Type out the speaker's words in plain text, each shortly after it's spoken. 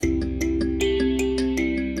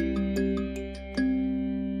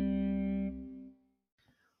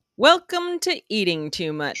Welcome to Eating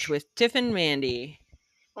Too Much with Tiff and Mandy.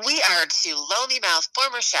 We are two lonely-mouthed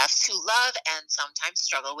former chefs who love and sometimes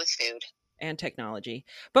struggle with food. And technology,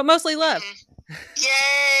 but mostly love.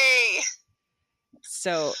 Yay!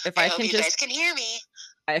 So if I I hope can you just guys can hear me.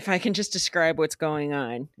 if I can just describe what's going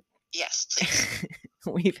on. Yes, please.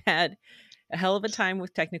 We've had a hell of a time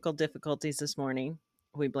with technical difficulties this morning.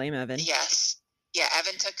 We blame Evan. Yes. Yeah,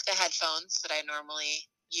 Evan took the headphones that I normally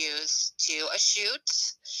use to a shoot,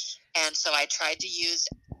 and so I tried to use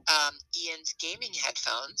Ian's gaming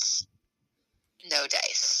headphones. No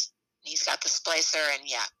dice. He's got the splicer, and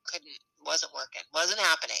wasn't working, wasn't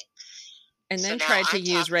happening. And then So now tried to I'm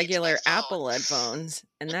use talking regular into my phone. Apple headphones,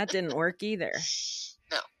 and that didn't work either.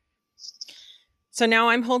 No. So now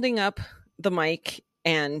I'm holding up the mic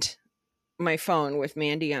and my phone with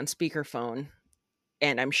Mandy on speakerphone,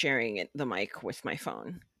 and I'm sharing the mic with my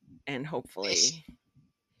phone, and hopefully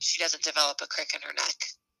she doesn't develop a crick in her neck.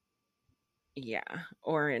 Yeah,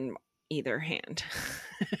 or in either hand.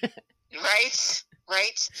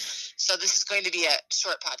 Right. So this is going to be a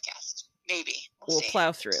short podcast. Maybe. We'll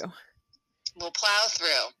plow through.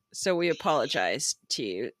 So we apologize to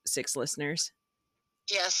you, 6 listeners.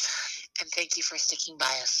 Yes, and thank you for sticking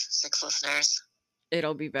by us, 6 listeners.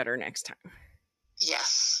 It'll be better next time.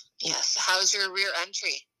 Yes. How's your rear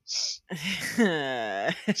entry?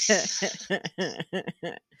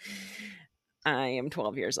 I am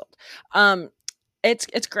 12 years old.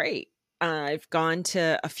 It's great. I've gone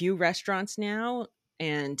to a few restaurants now,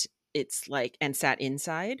 and it's like, and sat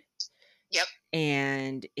inside. Yep.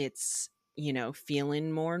 And it's,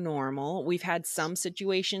 feeling more normal. We've had some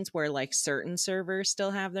situations where like certain servers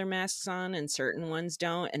still have their masks on and certain ones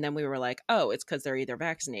don't. And then we were like, oh, it's because they're either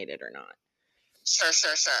vaccinated or not. Sure.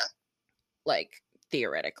 Like,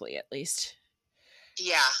 theoretically, at least.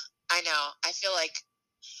 Yeah, I know. I feel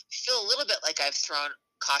a little bit like I've thrown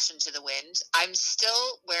caution to the wind. I'm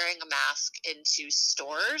still wearing a mask into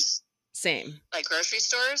stores. Same. Like grocery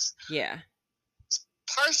stores. Yeah.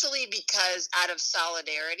 Partially because out of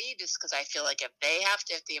solidarity, just because I feel like if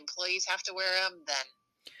the employees have to wear them, then.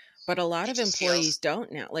 But a lot of employees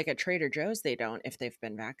don't now. Like at Trader Joe's, they don't if they've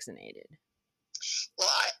been vaccinated. Well,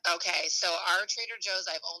 okay. So our Trader Joe's,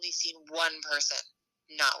 I've only seen one person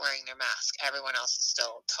not wearing their mask. Everyone else is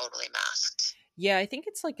still totally masked. Yeah, I think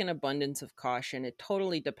it's like an abundance of caution. It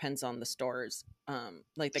totally depends on the stores.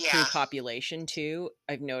 Like the crew population too.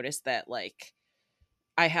 I've noticed that like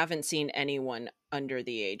I haven't seen anyone under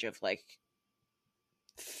the age of like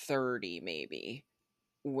 30 maybe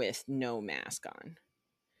with no mask on.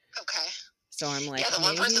 Okay. So I'm like, yeah, the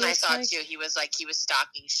one person I saw too, he was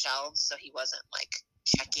stocking shelves, so he wasn't like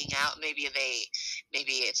checking out. Maybe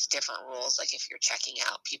it's different rules, like if you're checking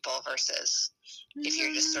out people versus if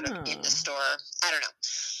you're just sort of in the store. I don't know.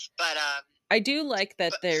 But I do like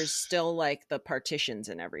that there's still like the partitions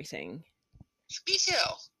and everything. Me too.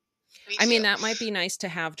 I mean, that might be nice to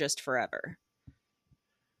have just forever.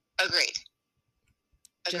 Agreed.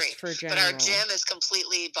 Just for general. But our gym is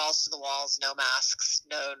completely balls to the walls, no masks,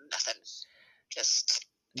 no nothing. Just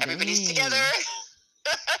everybody's together.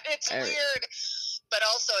 It's weird. But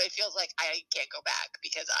also it feels like I can't go back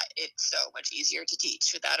because it's so much easier to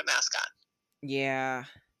teach without a mask on. Yeah.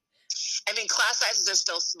 I mean, class sizes are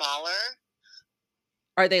still smaller.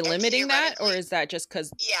 Are they limiting that, or is that just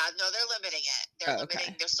because? Yeah, no, they're limiting it.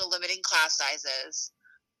 They're still limiting class sizes,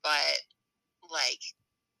 but like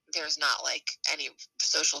there's not like any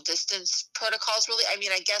social distance protocols really. I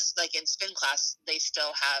mean, I guess like in spin class, it's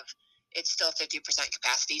still 50%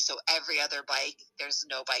 capacity. So every other bike, there's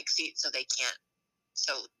no bike seat, so they can't.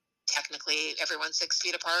 So technically everyone's 6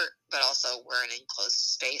 feet apart, but also we're in an enclosed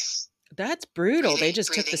space. That's brutal. They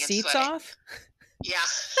just took the seats off. Yeah.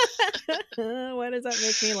 Why does that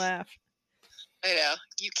make me laugh? I know.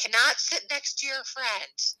 You cannot sit next to your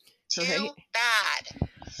friend. Too bad.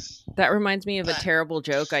 That reminds me of a terrible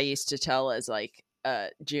joke I used to tell as like a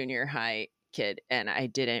junior high kid, and I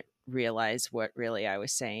didn't realize what really I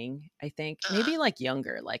was saying. I think maybe like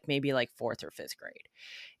younger, like maybe like 4th or 5th grade.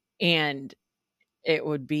 And it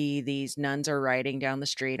would be these nuns are riding down the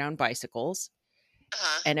street on bicycles.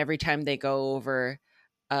 And every time they go over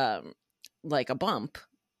like a bump,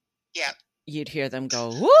 you'd hear them go,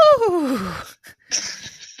 woo!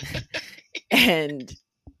 And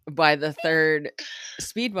by the 3rd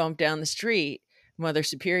speed bump down the street, Mother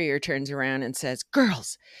Superior turns around and says,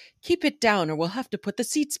 "Girls, keep it down or we'll have to put the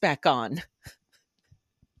seats back on."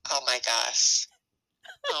 Oh my gosh.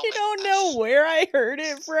 I don't know where I heard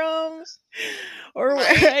it from or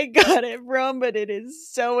where I got it from, but it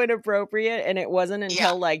is so inappropriate. And it wasn't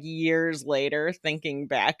until like years later, thinking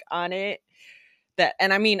back on it, That,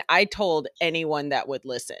 and I mean, I told anyone that would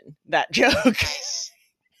listen that joke. Nice.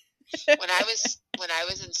 When I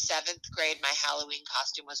was in 7th grade, my Halloween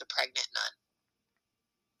costume was a pregnant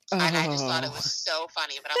nun. And I just thought it was so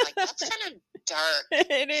funny, but I'm like, that's kind of dark.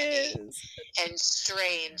 It is. And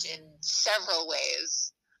strange in several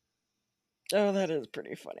ways. Oh, that is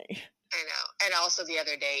pretty funny. I know. And also the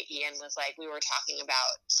other day, Ian was like, we were talking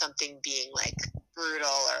about something being like brutal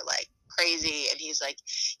or like crazy. And he's like,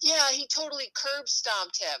 yeah, he totally curb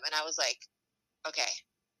stomped him. And I was like, okay,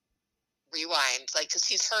 rewind. Like, because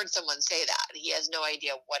he's heard someone say that. And he has no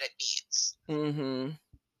idea what it means. Mm-hmm.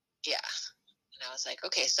 Yeah. And I was like,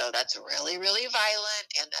 okay, so that's really, really violent.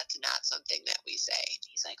 And that's not something that we say. And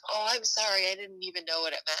he's like, oh, I'm sorry. I didn't even know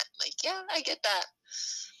what it meant. I'm like, yeah, I get that.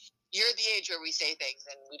 You're the age where we say things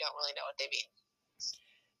and we don't really know what they mean.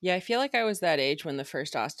 Yeah, I feel like I was that age when the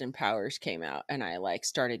first Austin Powers came out and I like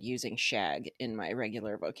started using shag in my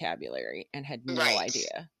regular vocabulary and had no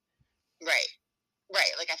idea. Right.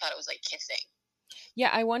 Like I thought it was like kissing. Yeah,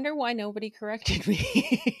 I wonder why nobody corrected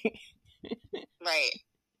me. Right.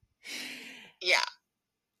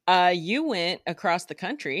 Yeah. You went across the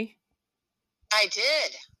country. I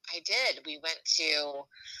did. We went to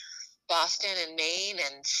Boston and Maine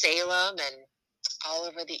and Salem and all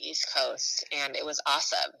over the East Coast, and it was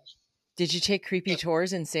awesome. Did you take creepy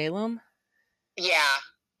tours in Salem? Yeah,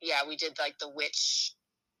 we did like the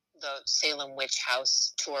Salem Witch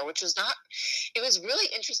House tour, which was it was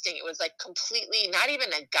really interesting. It was like completely, not even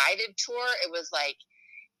a guided tour. It was like,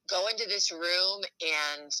 go into this room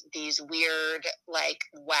and these weird like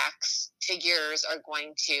wax figures are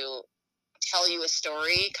going to tell you a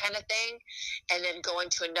story kind of thing, and then go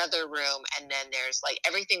into another room, and then there's like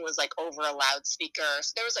everything was like over a loudspeaker,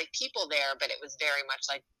 so there was like people there, but it was very much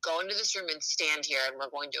like, go into this room and stand here and we're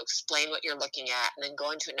going to explain what you're looking at, and then go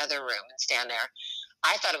into another room and stand there.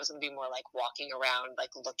 I thought it was going to be more like walking around like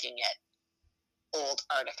looking at old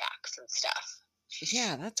artifacts and stuff.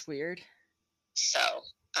 Yeah, that's weird. So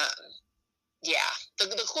yeah,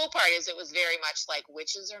 the cool part is it was very much like,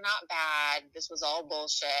 witches are not bad. This was all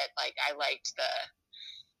bullshit. Like, I liked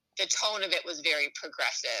the tone of it was very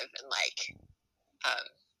progressive and like,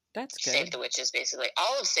 that's good. Save the witches, basically.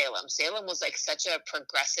 All of Salem. Salem was like such a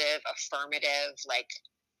progressive, affirmative, like,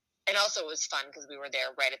 and also it was fun because we were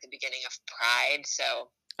there right at the beginning of Pride. So,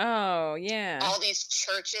 oh yeah, all these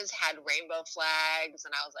churches had rainbow flags,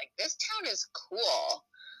 and I was like, this town is cool.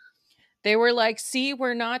 They were like, see,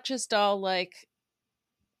 we're not just all like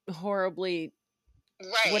horribly,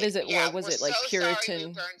 right. What is it? Yeah, what was we're it like so Puritan? Sorry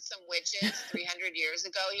we burned some witches 300 years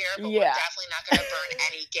ago here, but we're definitely not going to burn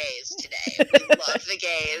any gays today. We love the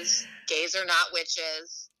gays. Gays are not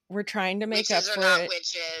witches. We're trying to make witches up for it.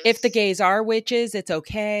 Witches. If the gays are witches, it's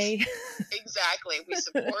okay. Exactly. We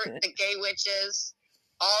support the gay witches.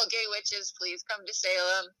 All gay witches, please come to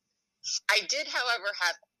Salem. I did, however,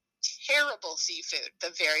 have terrible seafood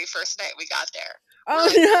the very first night we got there. Oh,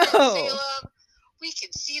 no. Salem, we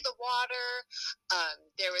can see the water.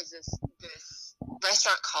 There was this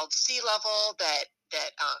restaurant called Sea Level that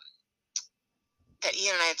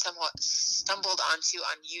Ian and I had somewhat stumbled onto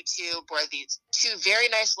on YouTube, where these two very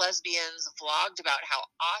nice lesbians vlogged about how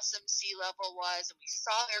awesome Sea Level was, and we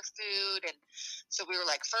saw their food, and so we were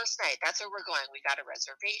like, first night, that's where we're going. We got a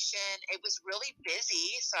reservation. It was really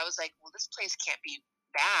busy, so I was like, well, this place can't be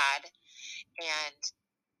bad, and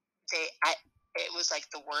it was like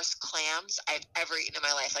the worst clams I've ever eaten in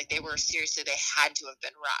my life. Like, they were, seriously, they had to have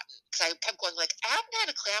been rotten. Because I kept going like, I haven't had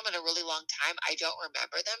a clam in a really long time. I don't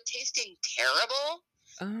remember them tasting terrible.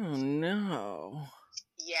 Oh, no.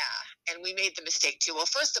 Yeah, and we made the mistake too. Well,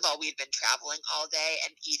 first of all, we'd been traveling all day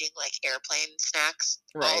and eating like airplane snacks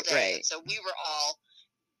all day. Right. So we were all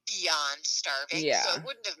beyond starving. Yeah. So it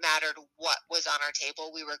wouldn't have mattered what was on our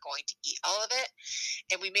table. We were going to eat all of it.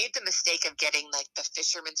 And we made the mistake of getting like the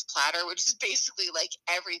fisherman's platter, which is basically like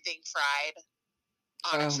everything fried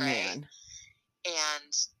on a tray. Man.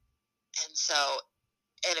 And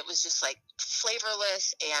it was just like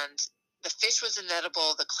flavorless, and the fish was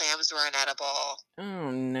inedible, the clams were inedible.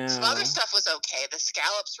 Oh no. Some other stuff was okay. The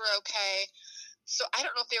scallops were okay. So I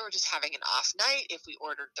don't know if they were just having an off night, if we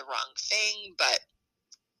ordered the wrong thing, but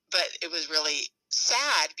it was really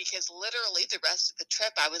sad because literally the rest of the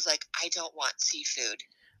trip I was like, I don't want seafood.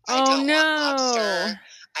 I don't want lobster.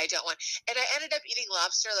 I don't want, and I ended up eating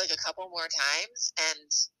lobster like a couple more times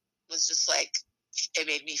and was just like, it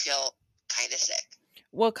made me feel kind of sick.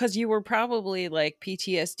 Well, because you were probably like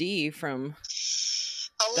PTSD from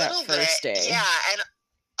that first day. Yeah, and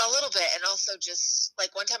a little bit. And also just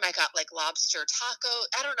like one time I got like lobster taco.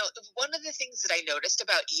 I don't know. One of the things that I noticed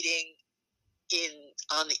about eating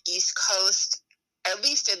on the East Coast at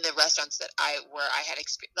least in the restaurants that where I had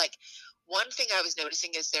experienced, like, one thing I was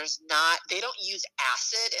noticing is they don't use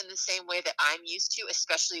acid in the same way that I'm used to,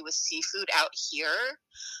 especially with seafood out here.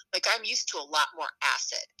 Like, I'm used to a lot more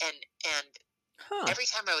acid, and every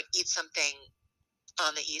time I would eat something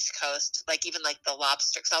on the East Coast, like even like the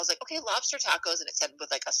lobster, because I was like, okay, lobster tacos, and it said with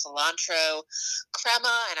like a cilantro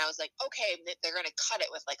crema, and I was like, okay, they're gonna cut it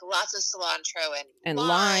with like lots of cilantro and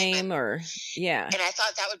lime, and I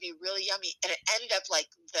thought that would be really yummy, and it ended up like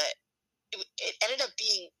it ended up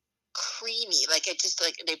being creamy. Like, it just,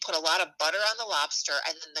 like, they put a lot of butter on the lobster,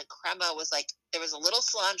 and then the crema was like, there was a little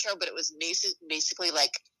cilantro, but it was basically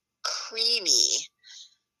like creamy,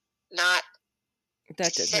 not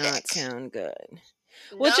that does acidic. not sound good.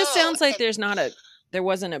 Well, it just sounds like there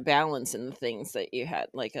wasn't a balance in the things that you had,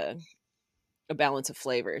 like a balance of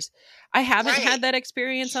flavors. I haven't had that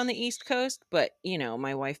experience on the East Coast, but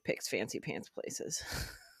my wife picks fancy pants places.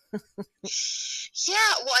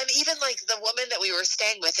 Yeah, well, and even like the woman that we were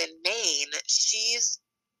staying with in Maine, she's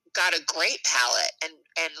got a great palate,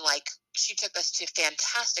 and like, she took us to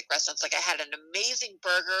fantastic restaurants. Like, I had an amazing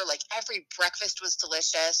burger, like every breakfast was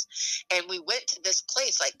delicious, and we went to this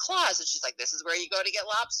place like Claws, and she's like, this is where you go to get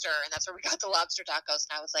lobster, and that's where we got the lobster tacos.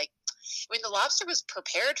 And I was like, I mean, the lobster was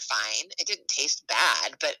prepared fine, it didn't taste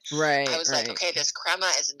bad, but I was like, okay, this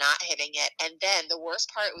crema is not hitting it. And then the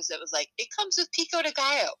worst part was, it was like, it comes with pico de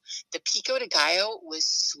gallo. The pico de gallo was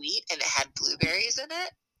sweet, and it had blueberries in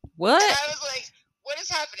it. What? And I was like, what is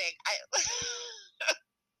happening?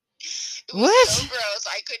 It was what? so gross.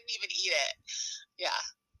 I couldn't even eat it. Yeah.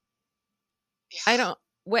 I don't.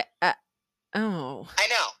 What? Oh. I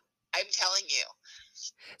know. I'm telling you.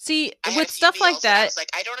 See, with stuff like that, I was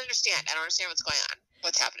like, I don't understand. I don't understand what's going on.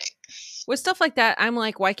 What's happening? With stuff like that, I'm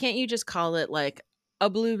like, why can't you just call it like a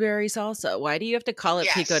blueberry salsa? Why do you have to call it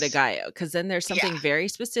pico de gallo? Because then there's something very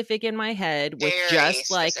specific in my head with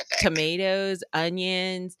just like tomatoes,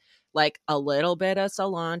 onions, like a little bit of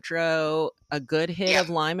cilantro, a good hit of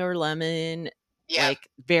lime or lemon, like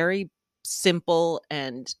very simple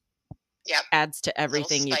and adds to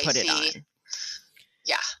everything you put it on.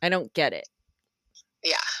 Yeah. I don't get it.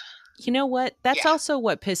 Yeah. You know what? That's also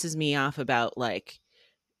what pisses me off about, like,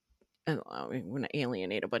 I want to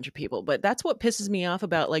alienate a bunch of people, but that's what pisses me off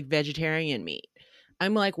about like vegetarian meat.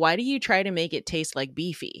 I'm like, why do you try to make it taste like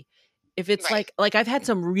beefy? If it's like I've had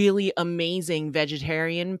some really amazing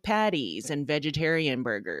vegetarian patties and vegetarian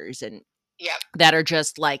burgers and that are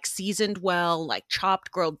just like seasoned well, like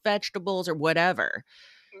chopped grilled vegetables or whatever.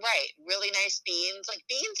 Right. Really nice beans. Like,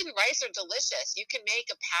 beans and rice are delicious. You can make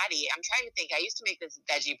a patty. I'm trying to think. I used to make this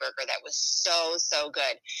veggie burger that was so, so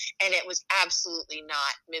good. And it was absolutely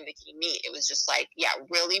not mimicking meat. It was just like,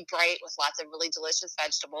 really bright with lots of really delicious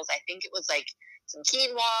vegetables. I think it was like some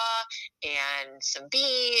quinoa and some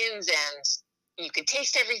beans, and you could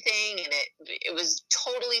taste everything. And it was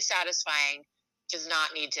totally satisfying. You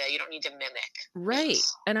don't need to mimic. Right.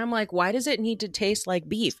 And I'm like, why does it need to taste like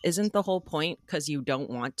beef? Isn't the whole point because you don't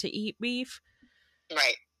want to eat beef?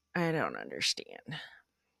 Right. I don't understand.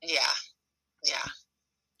 Yeah.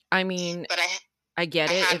 I mean, but I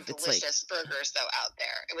get it. If it's delicious burgers though out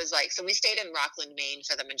there. It was like, so we stayed in Rockland, Maine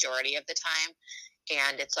for the majority of the time,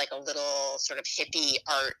 and it's like a little sort of hippie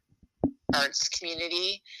arts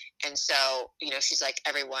community. And so, she's like,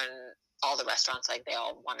 all the restaurants, like, they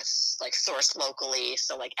all want to like source locally,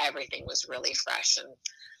 so like everything was really fresh and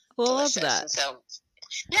delicious. Love that. And so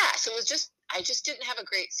so it was just, I just didn't have a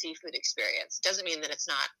great seafood experience. Doesn't mean that it's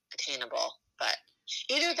not attainable, but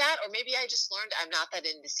either that or maybe I just learned I'm not that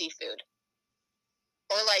into seafood,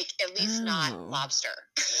 or like at least not lobster.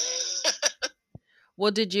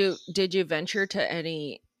 Well, did you venture to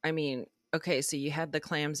any? I mean, okay, so you had the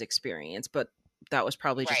clams experience, but that was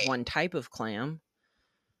probably just one type of clam.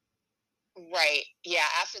 Right. Yeah.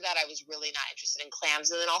 After that, I was really not interested in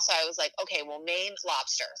clams. And then also I was like, okay, well, Maine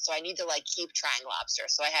lobster. So I need to like keep trying lobster.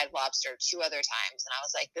 So I had lobster 2 other times, and I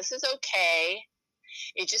was like, this is okay.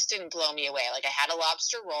 It just didn't blow me away. Like, I had a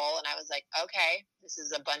lobster roll, and I was like, okay, this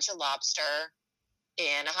is a bunch of lobster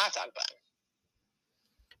in a hot dog bun.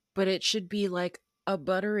 But it should be like a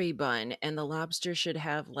buttery bun, and the lobster should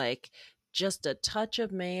have like just a touch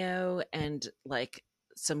of mayo and like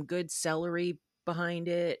some good celery behind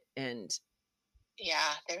it, and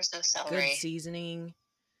there's no celery. Good seasoning.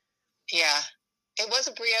 Yeah. It was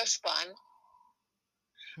a brioche bun.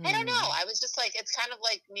 I don't know. I was just like, it's kind of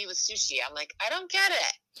like me with sushi. I'm like, I don't get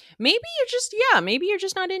it. Maybe you're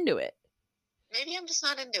just not into it. Maybe I'm just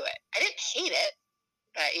not into it. I didn't hate it,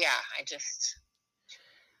 but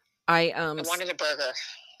I wanted a burger.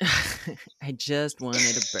 I just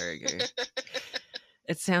wanted a burger.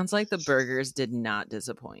 It sounds like the burgers did not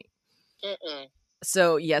disappoint. Mm-mm.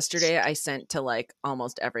 So yesterday I sent to like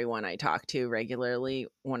almost everyone I talk to regularly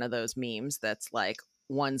one of those memes that's like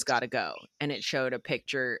one's got to go, and it showed a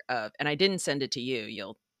picture of, and I didn't send it to you,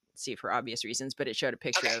 you'll see for obvious reasons, but it showed a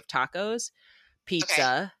picture Okay. of tacos, Okay.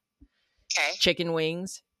 pizza, Okay. chicken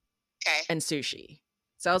wings, Okay. and sushi.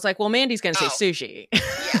 So I was like, well, Mandy's going to say sushi.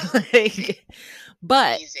 Yeah. Like,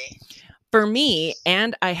 but Easy. for me,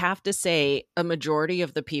 and I have to say a majority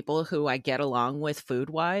of the people who I get along with food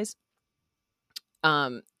wise,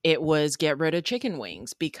 it was get rid of chicken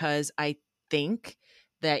wings, because I think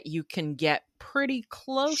that you can get pretty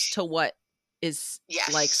close to what is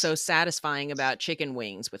like Yes. so satisfying about chicken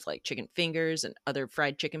wings with like chicken fingers and other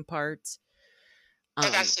fried chicken parts.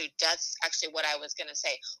 That's actually what I was gonna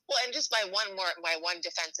say. Well, and just my one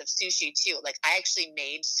defense of sushi too. Like I actually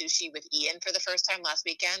made sushi with Ian for the first time last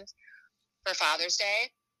weekend for Father's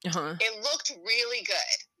Day. Uh-huh. It looked really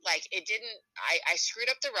good. Like it didn't. I screwed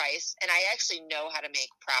up the rice, and I actually know how to make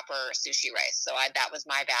proper sushi rice, so that was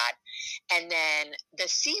my bad. And then the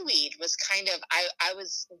seaweed was kind of. I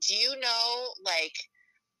was. Do you know like?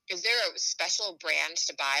 Is there a special brand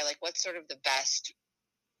to buy? Like, what's sort of the best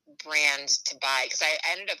brand to buy? Because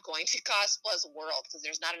I ended up going to Cost Plus World because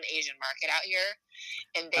there's not an Asian market out here,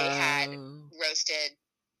 and they had roasted,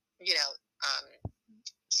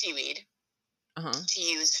 seaweed to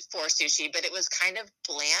use for sushi, but it was kind of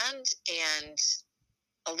bland and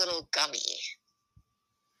a little gummy.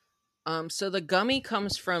 So the gummy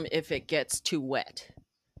comes from if it gets too wet.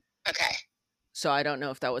 Okay. So I don't know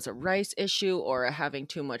if that was a rice issue or a having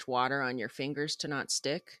too much water on your fingers to not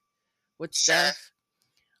stick with stuff.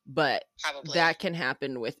 But probably that can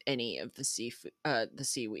happen with any of the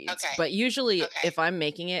seaweeds. Okay. But usually if I'm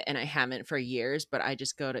making it, and I haven't for years, but I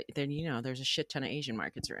just go to, then there's a shit ton of Asian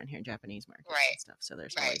markets around here, Japanese markets and stuff. So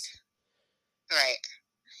there's always. Right.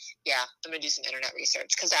 Yeah, I'm gonna do some internet research,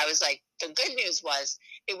 because I was like, the good news was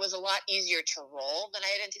it was a lot easier to roll than I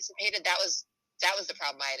had anticipated. That was the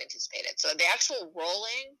problem I had anticipated. So the actual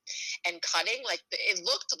rolling and cutting, like it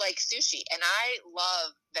looked like sushi, and I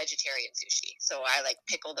love vegetarian sushi, so I like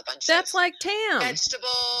pickled a bunch. That's like Tam.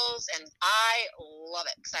 Vegetables, and I love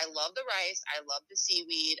it because I love the rice, I love the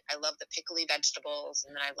seaweed, I love the pickly vegetables,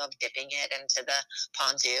 and then I love dipping it into the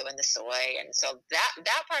ponzu and the soy, and so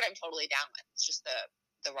that part I'm totally down with. It's just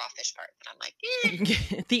the raw fish part that I'm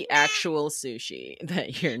like, the actual sushi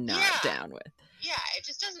that you're not down with. Yeah, it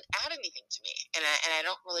just doesn't add anything to me, and I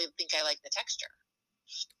don't really think I like the texture.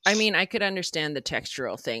 I mean, I could understand the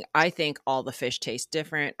textural thing. I think all the fish taste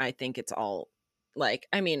different. I think it's all like,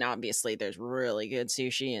 I mean, obviously there's really good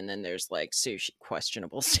sushi, and then there's like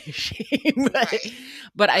questionable sushi.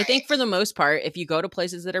 But I think for the most part, if you go to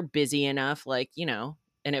places that are busy enough, like, and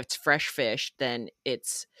it's fresh fish, then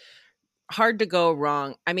it's hard to go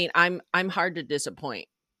wrong. I mean, I'm hard to disappoint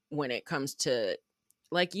when it comes to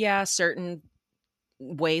like, certain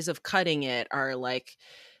ways of cutting it are like,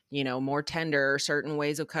 more tender, or certain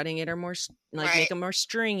ways of cutting it are more like make them more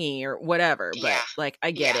stringy or whatever. But like,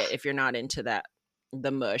 I get it if you're not into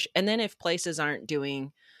the mush. And then if places aren't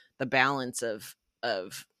doing the balance of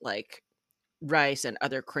like rice and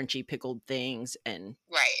other crunchy pickled things, and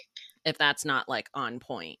if that's not like on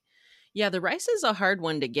point, the rice is a hard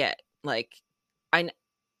one to get. Like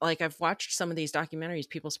I've watched some of these documentaries,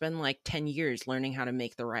 people spend like 10 years learning how to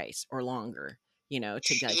make the rice, or longer,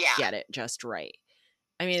 to get it just right.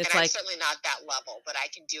 I mean, it's I'm certainly not that level, but I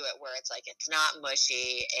can do it where it's like, it's not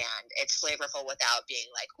mushy and it's flavorful without being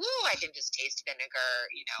like, woo, I can just taste vinegar,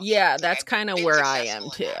 Yeah, that's kind of where I am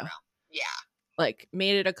too. Yeah. Like,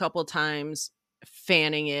 made it a couple times,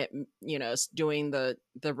 fanning it, doing the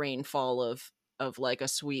rainfall of like a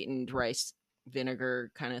sweetened rice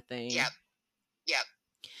vinegar kind of thing. Yep.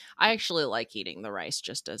 I actually like eating the rice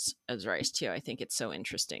just as rice too. I think it's so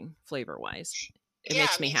interesting flavor wise. It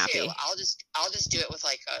makes me happy. Too. I'll just do it with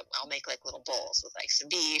like I'll make like little bowls with like some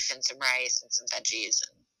beef and some rice and some veggies,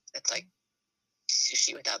 and it's like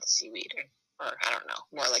sushi without the seaweed, or I don't know,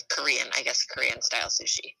 more like Korean style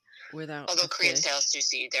sushi. Although Korean style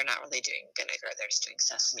sushi, they're not really doing vinegar; they're just doing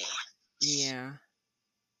sesame. Yeah.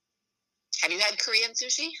 Have you had Korean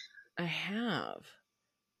sushi? I have.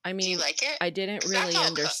 I mean, do you like it? I didn't really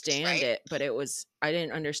understand it, but I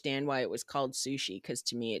didn't understand why it was called sushi, because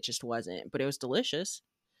to me it just wasn't, but it was delicious.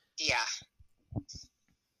 Yeah.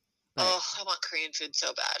 But, I want Korean food so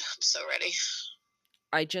bad. I'm so ready.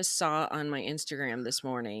 I just saw on my Instagram this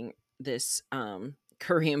morning this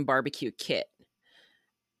Korean barbecue kit,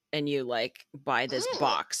 and you like buy this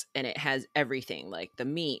box, and it has everything, like the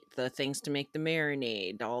meat, the things to make the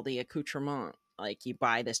marinade, all the accoutrement. Like, you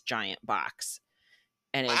buy this giant box.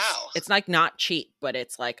 And it's like not cheap, but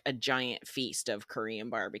it's like a giant feast of Korean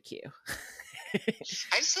barbecue.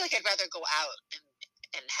 I just feel like I'd rather go out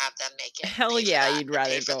and have them make it. Hell yeah, you'd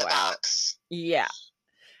rather go out. Box. Yeah.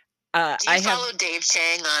 Do you follow Dave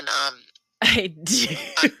Chang on I do.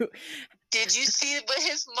 Did you see with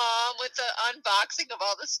his mom with the unboxing of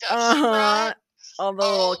all the stuff she brought? All the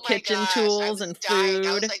little kitchen tools and food.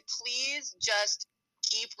 I was like, please just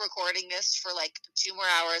keep recording this for like 2 more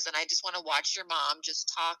hours, and I just want to watch your mom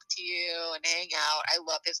just talk to you and hang out. I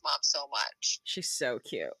love his mom so much. She's so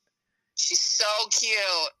cute. She's so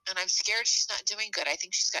cute, and I'm scared she's not doing good. I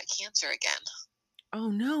think she's got cancer again. Oh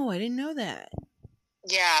no, I didn't know that.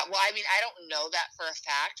 Yeah, well, I mean, I don't know that for a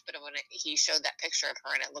fact, but when he showed that picture of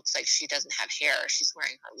her, and it looks like she doesn't have hair. She's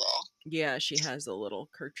wearing her little... Yeah, she has a little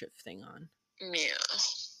kerchief thing on. Yeah.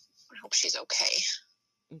 I hope she's okay.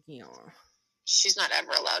 Yeah. She's not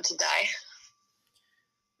ever allowed to die.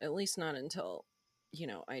 At least not until,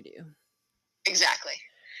 I do. Exactly.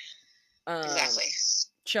 Exactly.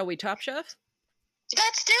 Shall we Top Chef?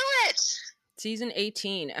 Let's do it! Season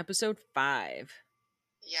 18, episode 5.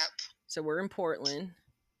 Yep. So we're in Portland.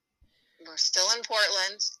 We're still in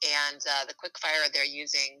Portland, and the quick fire, they're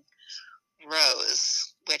using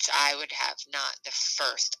Rose, which I would have not the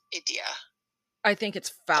first idea. I think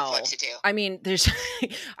it's foul. What to do. I mean,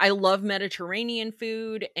 I love Mediterranean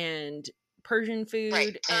food and Persian food,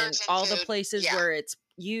 right, and all the places where it's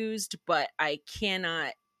used, but I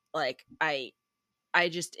cannot,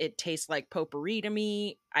 it tastes like potpourri to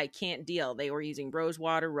me. I can't deal. They were using rose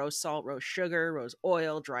water, rose salt, rose sugar, rose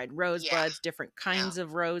oil, dried rose buds, different kinds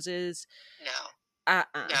of roses. No.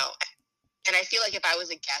 No. And I feel like if I was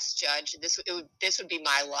a guest judge, this would be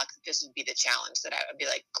my luck. This would be the challenge, that I would be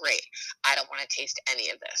like, great, I don't want to taste any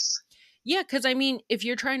of this. Yeah, because I mean, if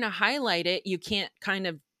you're trying to highlight it, you can't kind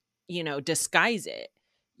of, disguise it.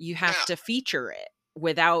 You have to feature it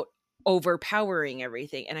without overpowering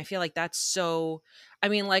everything. And I feel like that's so, I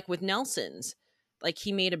mean, like with Nelson's, like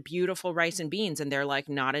he made a beautiful rice and beans and they're like,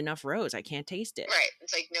 not enough rose. I can't taste it. Right.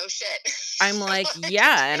 It's like, no shit. I'm like,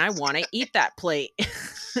 yeah, and I want to eat that plate.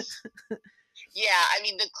 Yeah, I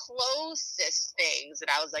mean, the closest things that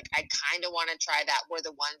I was like, I kind of want to try that were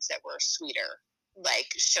the ones that were sweeter, like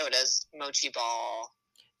Shoda's mochi ball.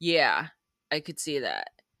 Yeah, I could see that.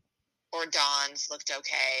 Or Dawn's looked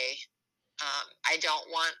okay. I don't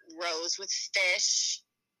want rose with fish.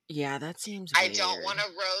 Yeah, that seems weird. I don't want a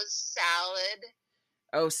rose salad.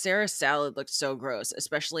 Oh, Sarah's salad looked so gross,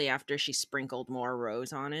 especially after she sprinkled more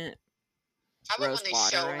rose on it. How about when they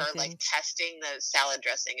show her like testing the salad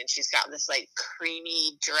dressing, and she's got this like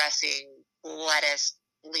creamy dressing lettuce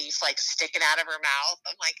leaf like sticking out of her mouth?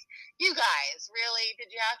 I'm like, you guys, really?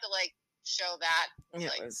 Did you have to like show that?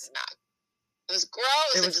 It was not. It was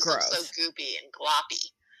gross. It was gross. So goopy and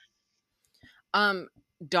gloppy.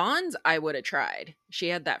 Dawn's I would have tried. She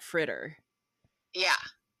had that fritter. Yeah,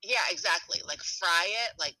 exactly. Like fry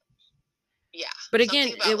it, like But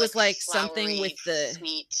again, it was like something with the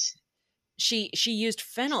sweet. She used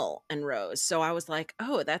fennel and rose, so I was like,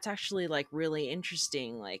 oh, that's actually like really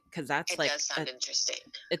interesting, like because that's it does sound interesting.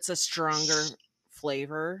 It's a stronger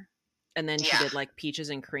flavor. And then she did like peaches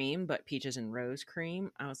and cream, but peaches and rose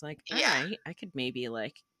cream. I was like, all right, I could maybe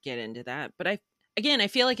like get into that. But I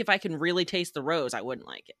feel like if I can really taste the rose, I wouldn't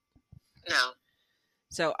like it. No.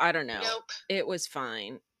 So I don't know. Nope. It was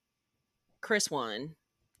fine. Chris won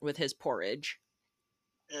with his porridge.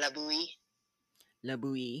 La bouillie.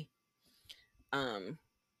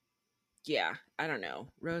 Yeah, I don't know.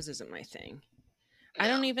 Rose isn't my thing. No, I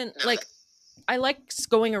don't even like. I like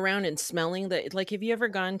going around and smelling the, like, have you ever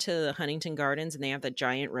gone to the Huntington Gardens and they have the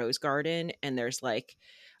giant rose garden and there's like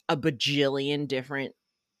a bajillion different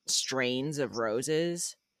strains of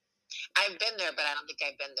roses? I've been there, but I don't think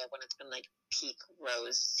I've been there when it's been like peak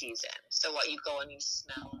rose season. So what, you go and you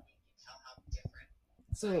smell and you can tell how different.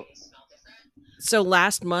 So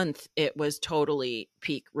last month it was totally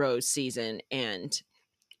peak rose season and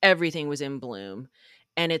everything was in bloom.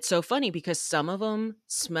 And it's so funny because some of them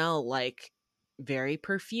smell like very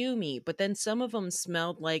perfumey, but then some of them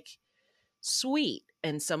smelled like sweet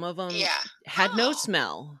and some of them had no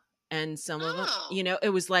smell. And some of them, it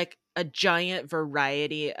was like a giant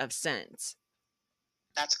variety of scents.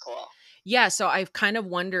 That's cool. Yeah. So I kind of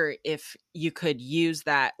wonder if you could use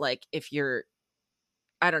that, like if you're,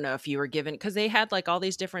 I don't know, if you were given, because they had like all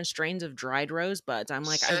these different strains of dried rosebuds. I'm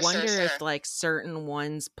like, I wonder if like certain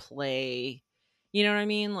ones play, you know what I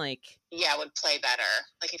mean? Like, yeah, it would play better.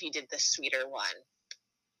 Like if you did the sweeter one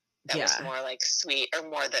that was more like sweet, or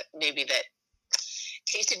more that maybe that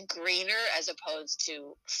tasted greener as opposed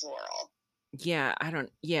to floral. Yeah, I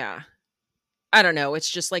don't know.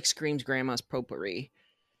 It's just like screams grandma's potpourri.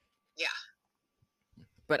 Yeah.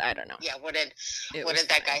 but I don't know. Yeah, what did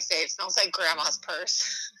that guy say? It smells like grandma's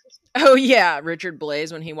purse. Oh yeah, Richard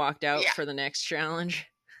Blaze when he walked out for the next challenge.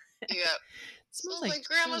 Yep. Smells like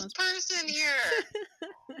grandma's purse in here.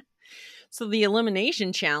 So the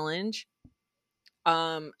elimination challenge,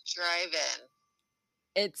 drive-in.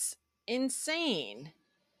 It's insane.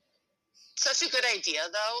 Such a good idea,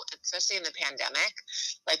 though, especially in the pandemic.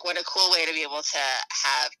 Like, what a cool way to be able to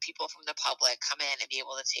have people from the public come in and be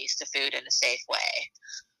able to taste the food in a safe way.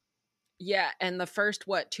 Yeah, and the first,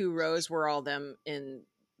 2 rows were all them in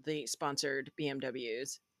the sponsored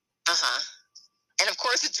BMWs. Uh-huh. And of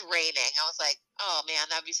course it's raining. I was like, oh man,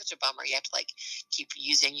 that'd be such a bummer. You have to like keep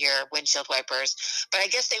using your windshield wipers. But I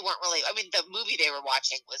guess they weren't really, I mean, the movie they were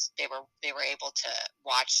watching was they were able to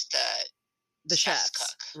watch the chefs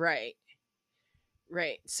cook. Right.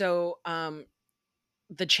 Right. So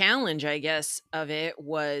the challenge, I guess, of it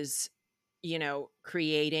was,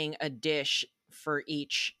 creating a dish for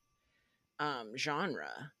each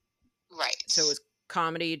genre. Right. So it was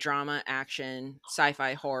comedy, drama, action,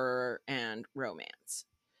 sci-fi, horror, and romance.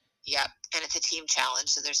 Yep. And it's a team challenge.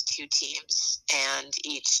 So there's 2 teams and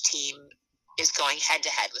each team is going head to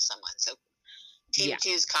head with someone. So team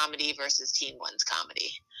 2's comedy versus team 1's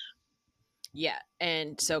comedy. Yeah.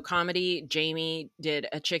 And so comedy, Jamie did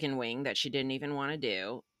a chicken wing that she didn't even want to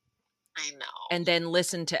do. I know. And then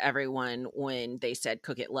listened to everyone when they said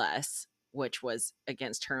cook it less, which was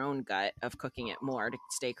against her own gut of cooking it more to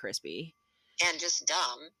stay crispy. And just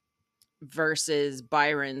dumb. Versus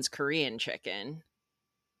Byron's Korean chicken,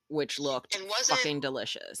 which looked fucking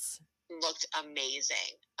delicious. Looked amazing.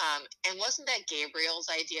 And wasn't that Gabriel's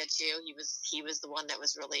idea too? He was the one that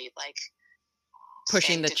was really like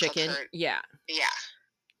pushing the chicken. Yeah. Yeah.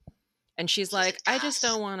 And she's like, I just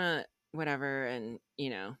don't want to whatever. And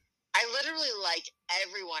I literally like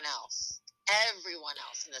everyone else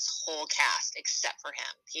in this whole cast except for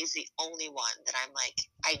him. He's the only one that I'm like,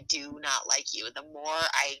 I do not like you. The more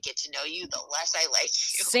I get to know you, the less I like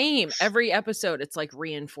you. Same. Every episode, it's like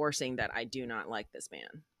reinforcing that I do not like this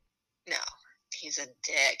man. No, he's a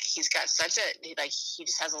dick. He's got he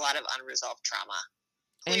just has a lot of unresolved trauma.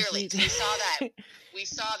 Clearly, we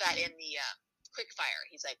saw that in the quickfire.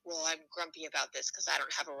 He's like, well, I'm grumpy about this because I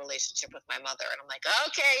don't have a relationship with my mother. And I'm like,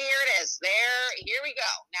 okay, here it is. Here we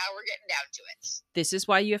go. Now we're getting down to it. This is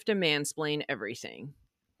why you have to mansplain everything.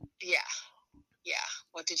 Yeah. Yeah.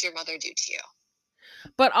 What did your mother do to you?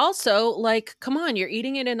 But also, like, come on, you're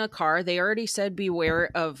eating it in a car. They already said be wary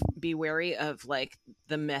of like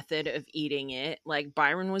the method of eating it. Like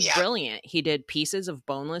Byron was brilliant. He did pieces of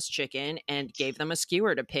boneless chicken and gave them a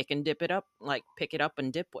skewer to pick and dip it up, like pick it up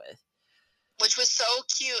and dip with. Which was so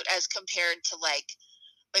cute as compared to like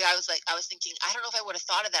I was thinking, I don't know if I would have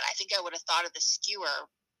thought of that. I think I would have thought of the skewer,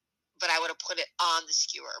 but I would have put it on the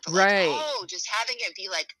skewer. But like, just having it be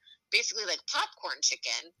like basically like popcorn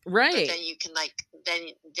chicken. Right. But then you can like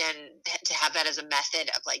then to have that as a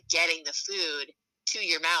method of like getting the food to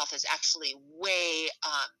your mouth is actually way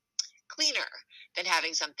cleaner than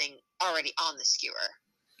having something already on the skewer.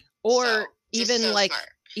 Or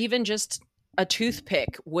even just a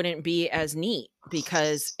toothpick wouldn't be as neat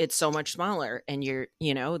because it's so much smaller and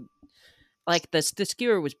like the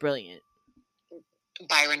skewer was brilliant.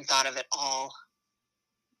 Byron thought of it all.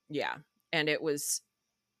 Yeah. And it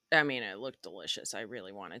looked delicious. I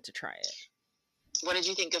really wanted to try it. What did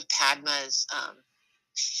you think of Padma's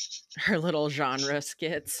her little genre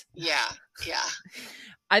skits? Yeah.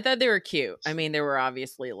 I thought they were cute. I mean, they were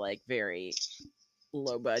obviously like very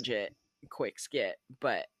low budget, quick skit,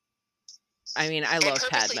 but I mean, I love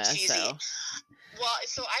Padma, cheesy. So. Well,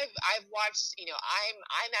 so I've watched,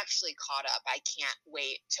 I'm actually caught up. I can't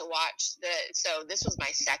wait to watch so this was my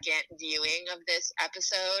second viewing of this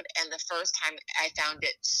episode, and the first time I found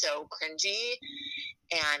it so cringy,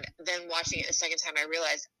 and then watching it the second time I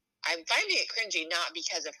realized I'm finding it cringy not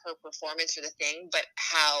because of her performance or the thing, but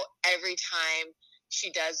how every time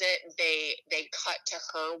she does it, they cut to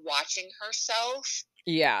her watching herself.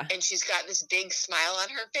 Yeah. And she's got this big smile on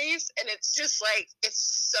her face, and it's just like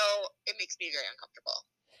it makes me very uncomfortable.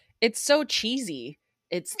 It's so cheesy.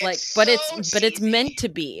 It's it's meant to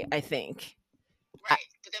be, I think. Right.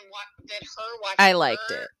 But then her watching I liked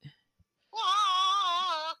it.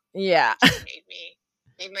 Yeah.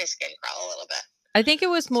 Made my skin crawl a little bit. I think it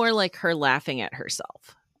was more like her laughing at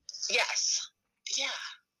herself. Yes. Yeah.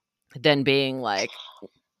 Than being like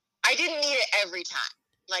I didn't need it every time.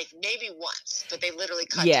 Like maybe once, but they literally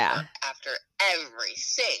cut to her after every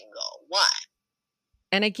single one.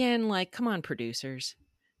 And again, like, come on, producers.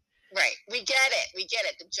 Right. We get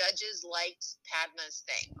it. The judges liked Padma's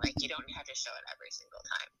thing. Like, you don't have to show it every single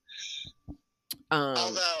time.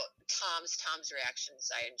 Although Tom's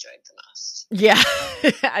reactions I enjoyed the most. Yeah.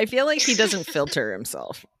 I feel like he doesn't filter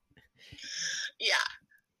himself. Yeah.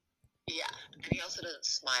 And he also doesn't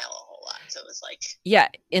smile a whole lot. So it was like, yeah,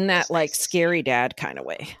 in that like scary dad kind of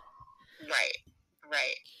way. Right.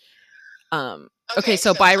 Okay,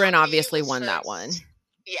 so Byron obviously won that one.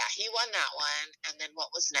 Yeah, he won that one. And then what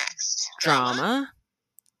was next?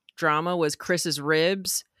 Drama was Chris's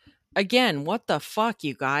ribs. Again, what the fuck,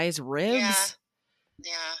 you guys? Ribs?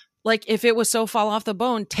 Yeah. Like, if it was so fall off the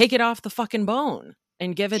bone, take it off the fucking bone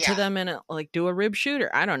and give it to them and do a rib shooter.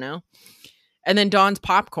 I don't know. And then Dawn's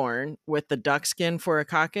popcorn with the duck skin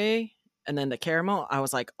furikake and then the caramel. I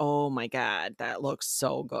was like, oh my God, that looks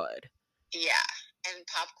so good. Yeah. And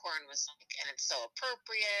popcorn was like, and it's so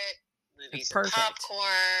appropriate. Movies and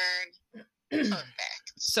popcorn.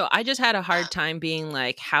 Perfect. So I just had a hard time being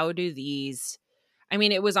like, how do these... I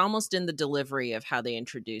mean, it was almost in the delivery of how they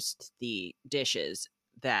introduced the dishes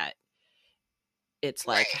that it's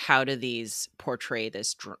like, how do these portray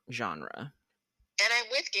this genre? And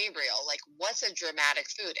I'm with Gabriel. Like, what's a dramatic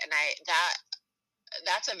food? And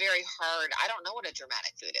that's a very hard. I don't know what a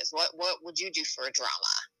dramatic food is. What would you do for a drama?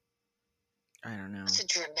 I don't know. What's a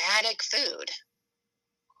dramatic food?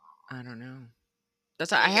 I don't know.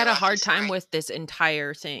 I had a hard time with this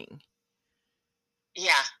entire thing.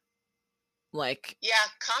 Yeah. Like, yeah,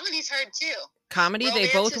 comedy's hard too. Comedy, they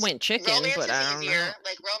both went chicken, but I don't know.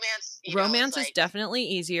 Like romance, romance is definitely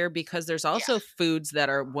easier because there's also foods that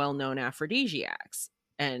are well-known aphrodisiacs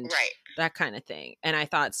and that kind of thing. And I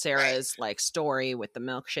thought Sarah's like story with the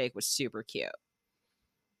milkshake was super cute.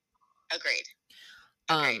 Agreed.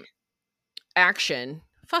 Action,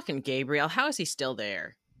 fucking Gabriel, how is he still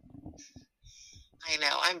there? I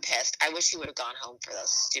know, I'm pissed. I wish he would have gone home for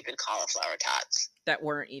those stupid cauliflower tots that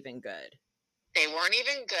weren't even good. They weren't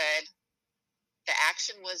even good. The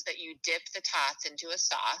action was that you dip the tots into a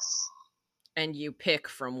sauce. And you pick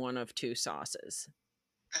from one of two sauces.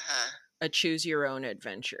 A choose your own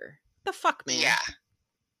adventure. The fuck, man?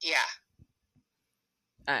 Yeah.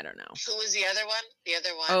 I don't know. Who was the other one?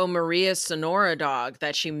 Oh, Maria's Sonora dog,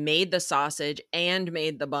 that she made the sausage and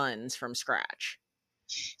made the buns from scratch.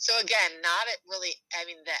 So again, not really. I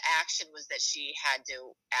mean, the action was that she had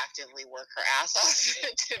to actively work her ass off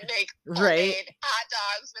to make homemade hot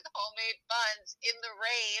dogs with homemade buns in the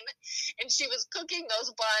rain, and she was cooking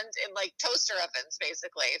those buns in like toaster ovens,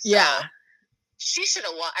 basically. So she should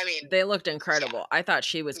have won. I mean, they looked incredible. I thought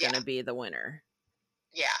she was going to be the winner.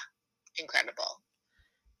 Yeah, incredible.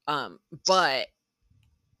 But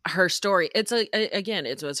her story, it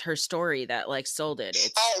was her story that like sold it.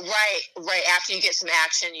 Right. After you get some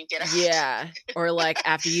action, you get or like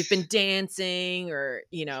after you've been dancing, or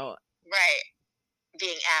being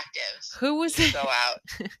active. Who was it? Go out.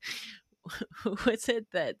 Who was it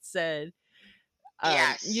that said?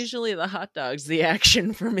 Usually the hot dog's the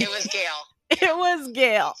action for me. It was Gail. It was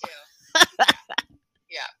Gail.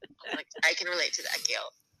 Yeah, like, I can relate to that,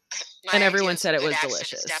 Gail. And everyone said it was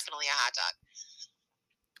delicious. Definitely a hot dog.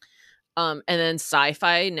 And then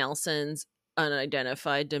Sci-Fi Nelson's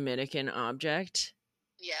unidentified Dominican object.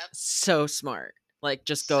 Yep. So smart. Like,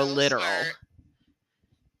 just go literal. Smart.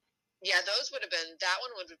 Yeah, that one would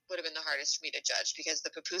have been the hardest for me to judge because the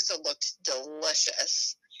pupusa looked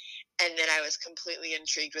delicious. And then I was completely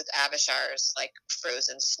intrigued with Avishar's like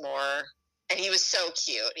frozen s'more. And he was so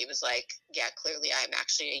cute. He was like, yeah, clearly I'm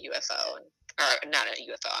actually a UFO. Or not a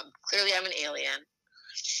UFO. Clearly I'm an alien.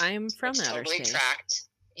 I'm from outer totally space. Tracked.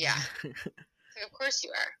 Yeah. Of course you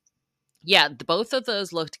are. Yeah, both of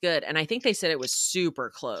those looked good. And I think they said it was super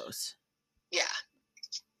close. Yeah.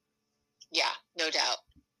 Yeah, no doubt.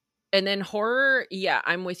 And then horror, yeah,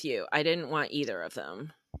 I'm with you. I didn't want either of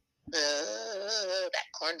them. That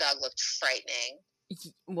corn dog looked frightening.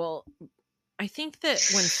 Well, I think that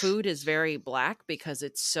when food is very black, because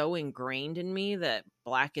it's so ingrained in me that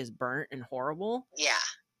black is burnt and horrible. Yeah.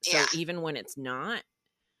 So even when it's not,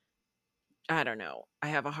 I don't know. I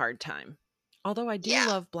have a hard time. Although I do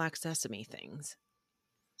love Black Sesame things.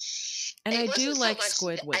 And I do like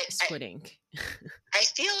squid ink. I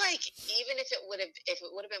feel like even if it would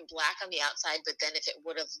have been black on the outside, but then if it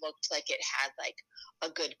would have looked like it had like a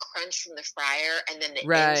good crunch from the fryer, and then the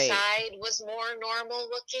inside was more normal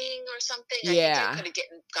looking or something. I think I could have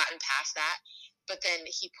gotten past that. But then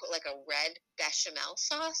he put like a red bechamel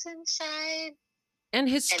sauce inside. And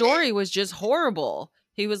his story was just horrible.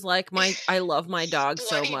 He was like, I love my dog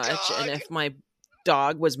so much, and if my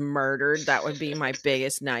dog was murdered, that would be my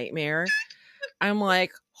biggest nightmare. I'm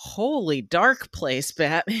like, holy dark place,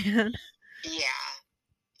 Batman. Yeah.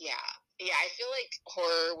 I feel like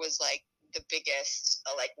horror was like the biggest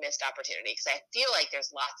like missed opportunity, because I feel like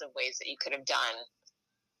there's lots of ways that you could have done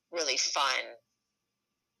really fun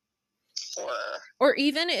or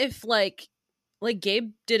even if like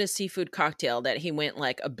Gabe did a seafood cocktail that he went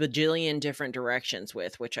like a bajillion different directions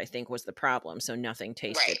with, which I think was the problem, so nothing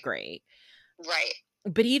tasted great. Right.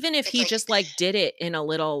 But even if he just like did it in a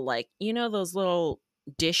little like, you know, those little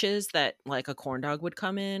dishes that like a corn dog would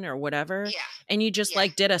come in or whatever, and you just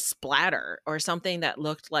like did a splatter or something that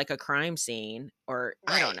looked like a crime scene, or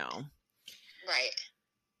I don't know. Right.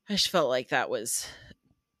 I just felt like that was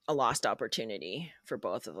a lost opportunity for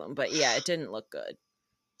both of them. But yeah, it didn't look good.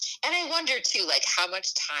 And I wonder too, like, how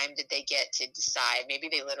much time did they get to decide? Maybe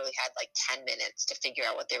they literally had like 10 minutes to figure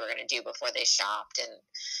out what they were going to do before they shopped. And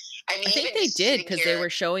I mean, I think they did, because they were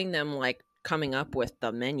showing them like coming up with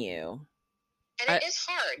the menu. And it is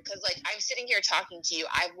hard because, like, I'm sitting here talking to you.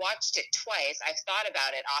 I've watched it twice. I've thought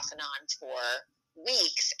about it off and on for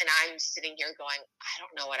weeks, and I'm sitting here going, I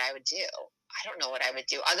don't know what I would do. I don't know what I would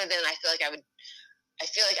do, other than I feel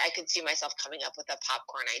like I could see myself coming up with a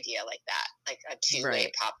popcorn idea like that, like a 2-way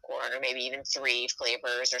popcorn, or maybe even 3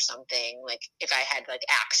 flavors or something. Like, if I had like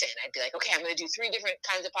action, I'd be like, okay, I'm going to do 3 different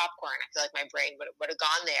kinds of popcorn. I feel like my brain would have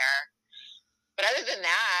gone there. But other than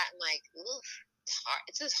that, I'm like, oof.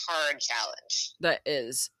 It's a hard challenge. That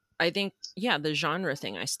is. I think, yeah, the genre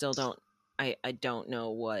thing, I still don't, I don't know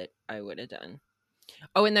what I would have done.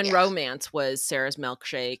 Oh, and then romance was Sarah's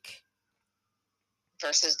milkshake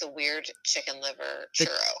versus the weird chicken liver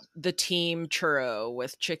churro. The team churro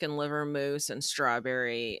with chicken liver mousse and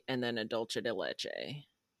strawberry, and then a dulce de leche.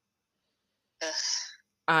 Ugh.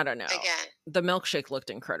 I don't know. Again, the milkshake looked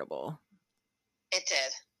incredible. It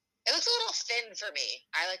did. It was a little thin for me.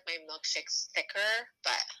 I like my milkshakes thicker,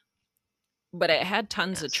 but it had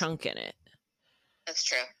tons of chunk in it. That's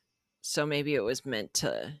true. So maybe it was meant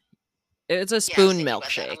to. It's a spoon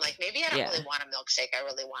milkshake. I'm like, maybe I don't really want a milkshake. I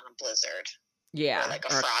really want a Blizzard. Yeah, or like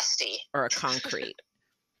a Frosty or a concrete.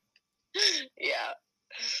 Yeah.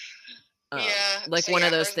 Like one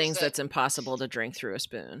of those things that's impossible to drink through a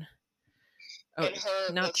spoon. Oh,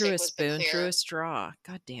 not through a spoon, through a straw.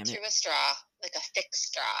 God damn it. Through a straw, like a thick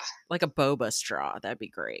straw. Like a boba straw. That'd be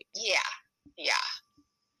great. Yeah.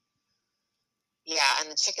 And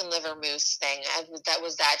the chicken liver mousse thing,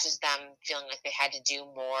 was that just them feeling like they had to do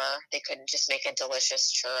more? They couldn't just make a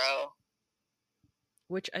delicious churro?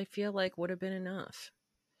 Which I feel like would have been enough.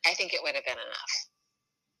 I think it would have been enough.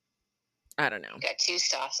 I don't know. You got 2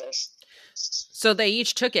 sauces. So they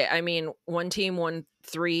each took it. I mean, one team won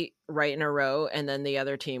 3 right in a row, and then the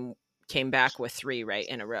other team came back with 3 right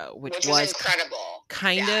in a row, which was incredible.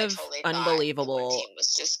 Kind of totally unbelievable. One team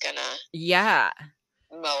was just gonna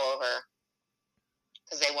mow over,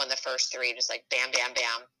 because they won the first 3, just like bam, bam,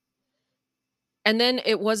 bam. And then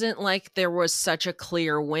it wasn't like there was such a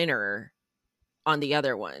clear winner on the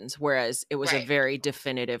other ones, whereas it was a very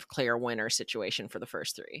definitive clear winner situation for the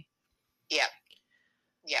first 3.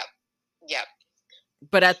 Yep.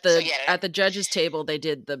 But at the judges table, they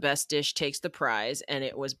did the best dish takes the prize, and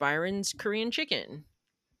it was Byron's Korean chicken.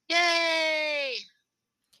 Yay!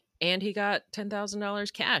 And he got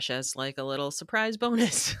 $10,000 cash as like a little surprise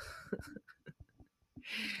bonus.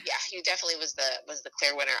 Yeah, he definitely was the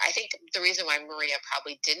clear winner. I think the reason why Maria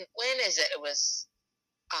probably didn't win is that it was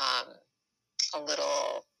a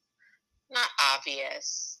little not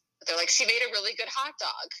obvious. But they're like, she made a really good hot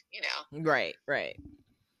dog, you know. Right.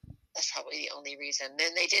 That's probably the only reason.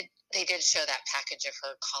 Then they did show that package of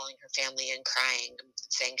her calling her family and crying,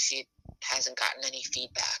 saying she hasn't gotten any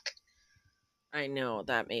feedback. I know,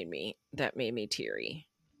 that made me teary.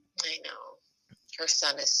 I know. Her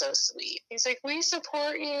son is so sweet. He's like, we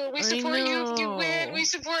support you. We support you if you win. We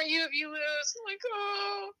support you if you lose. I'm like,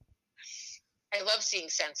 oh. I love seeing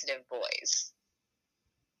sensitive boys.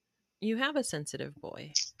 You have a sensitive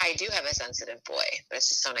boy. I do have a sensitive boy, but it's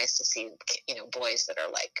just so nice to see, boys that are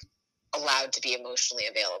like allowed to be emotionally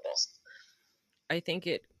available. I think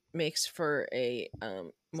it makes for a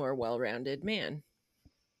more well-rounded man.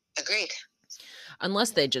 Agreed.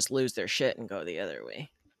 Unless they just lose their shit and go the other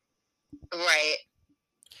way. Right.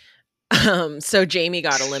 So Jamie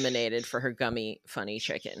got eliminated for her gummy funny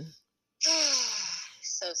chicken.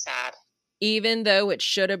 So sad. Even though it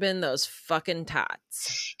should have been those fucking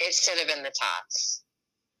tots. It should have been the tots.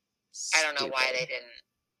 Stupid. I don't know why they didn't.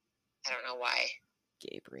 I don't know why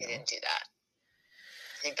Gabriel. They didn't do that.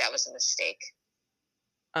 I think that was a mistake.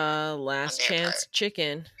 Last chance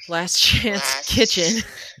chicken. Last chance kitchen.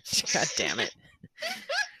 God damn it.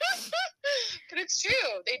 But it's true.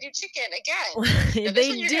 They do chicken again.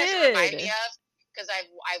 They did. Remind me of because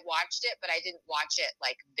I've watched it, but I didn't watch it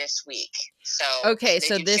like this week. So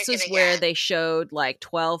so this is where they showed like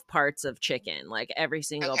 12 parts of chicken, like every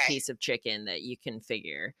single piece of chicken that you can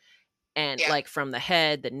figure. And like from the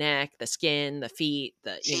head, the neck, the skin, the feet,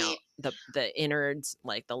 you know, the innards,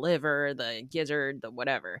 like the liver, the gizzard, the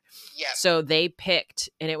whatever. Yeah. So they picked,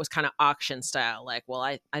 and it was kind of auction style, like, well,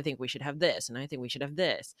 I think we should have this, and I think we should have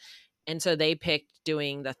this. And so they picked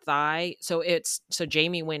doing the thigh. So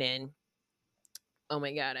Jamie went in. Oh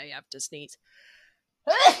my God, I have to sneeze.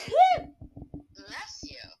 Bless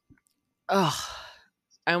you. Oh,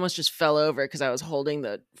 I almost just fell over because I was holding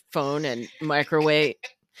the phone and microwave.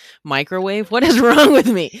 What is wrong with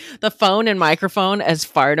me? The phone and microphone as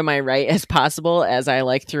far to my right as possible as I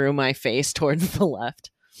like threw my face towards the left.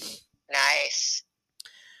 Nice.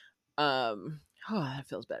 Oh, that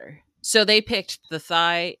feels better. So they picked the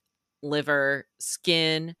thigh, liver,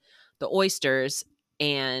 skin, the oysters,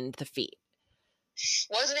 and the feet.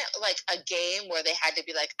 Wasn't it like a game where they had to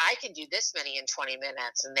be like, I can do this many in 20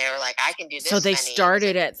 minutes, and they were like, I can do this so they many.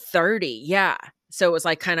 Started at 30. Yeah. So it was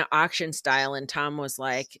like kind of auction style, and Tom was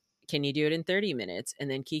like, can you do it in 30 minutes?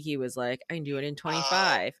 And then Kiki was like, I can do it in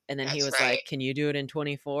 25. And then he was like, can you do it in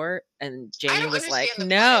 24? And Jamie was like, no.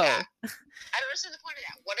 I don't understand the point of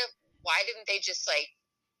that. Why didn't they just like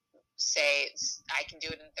say I can do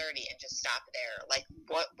it in 30 and just stop there? Like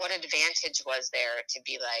what advantage was there to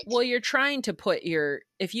be like, well, you're trying to put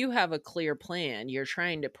if you have a clear plan, you're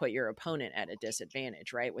trying to put your opponent at a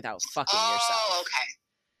disadvantage, right? Without fucking yourself. Oh, okay.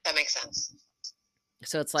 That makes sense.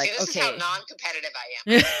 So it's like, this is how non-competitive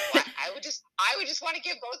I am. I would just want to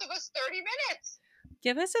give both of us 30 minutes.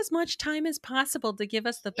 Give us as much time as possible to give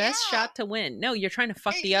us the best shot to win. No, you're trying to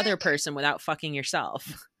fuck the other person without fucking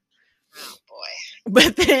yourself. Oh boy.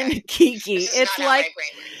 But then Kiki,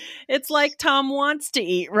 it's like Tom wants to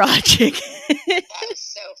eat raw chicken. That was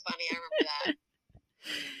so funny. I remember that.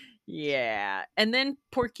 Yeah. And then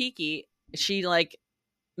poor Kiki, she like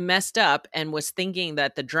messed up and was thinking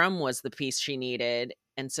that the drum was the piece she needed,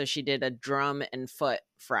 and so she did a drum and foot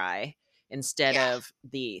fry instead of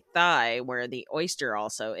the thigh where the oyster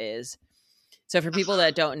also is. So for people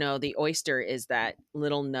that don't know, the oyster is that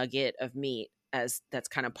little nugget of meat that's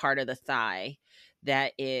kind of part of the thigh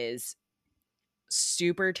that is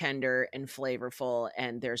super tender and flavorful,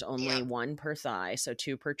 and there's only one per thigh, so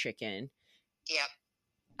 2 per chicken.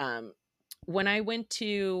 When I went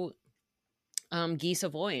to Guy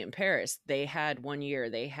Savoy in Paris, they had one year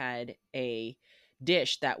they had a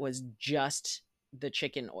dish that was just the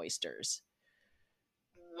chicken oysters.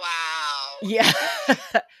 Wow. Yeah.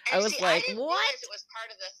 I was like, I didn't what? realize it was part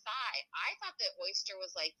of the thigh. I thought that oyster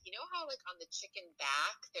was like, you know how like on the chicken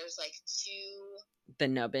back there's like 2 the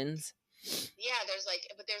nubbins. Yeah, there's like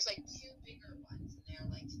 2 bigger ones, and they're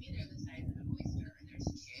like, to me they're the size of an oyster, and there's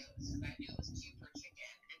 2, so I knew it was 2 per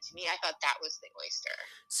chicken, and to me I thought that was the oyster.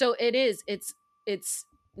 So it is. It's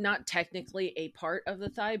not technically a part of the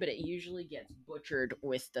thigh, but it usually gets butchered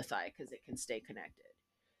with the thigh because it can stay connected.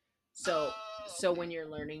 So when you're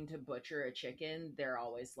learning to butcher a chicken, they're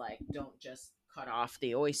always like, don't just cut off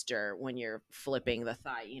the oyster when you're flipping the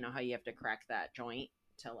thigh. You know how you have to crack that joint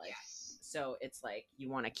to like, so it's like you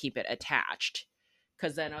want to keep it attached,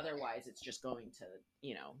 because then otherwise it's just going to,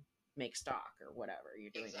 you know, make stock or whatever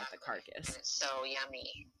you're doing with the carcass. And it's so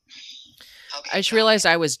yummy. Okay, I just realized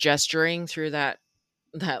I was gesturing through that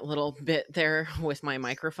little bit there with my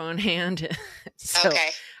microphone hand. So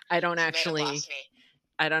I don't actually,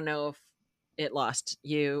 I don't know if it lost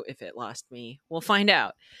you, if it lost me. We'll find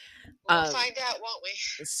out. We'll find out, won't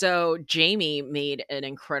we? So Jamie made an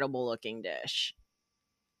incredible looking dish.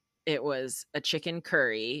 It was a chicken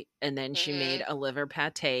curry, and then she made a liver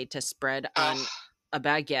pate to spread on a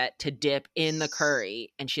baguette to dip in the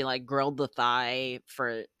curry, and she like grilled the thigh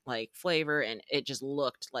for like flavor, and it just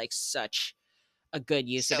looked like such a good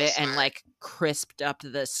use of it. Smart. And like crisped up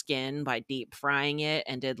the skin by deep frying it,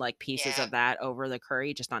 and did like pieces of that over the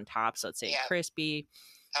curry just on top, so it's crispy.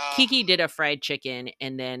 Kiki did a fried chicken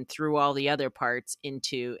and then threw all the other parts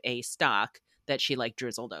into a stock that she like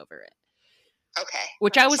drizzled over it. Okay.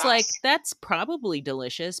 Which I was like, that's probably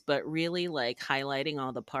delicious, but really like highlighting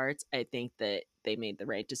all the parts, I think that they made the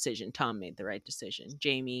right decision. Tom made the right decision.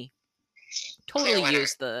 Jamie totally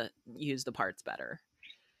used the parts better.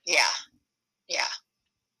 Yeah. Yeah.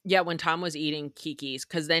 Yeah, when Tom was eating Kiki's,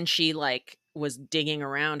 because then she like was digging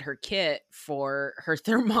around her kit for her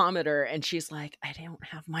thermometer, and she's like, I don't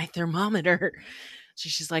have my thermometer. So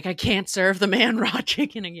she's like, I can't serve the man raw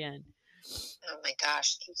chicken again. Oh my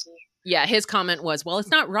gosh, Kiki. Yeah, his comment was, well, it's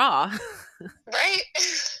not raw. Right?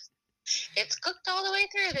 It's cooked all the way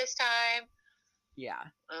through this time. Yeah.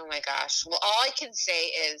 Oh my gosh. Well, all I can say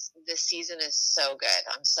is this season is so good.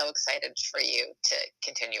 I'm so excited for you to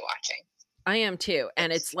continue watching. I am too.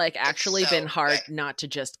 And it's like actually been hard good. not to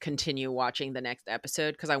just continue watching the next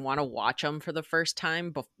episode because I want to watch them for the first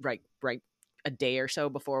time, right a day or so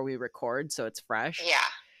before we record, so it's fresh.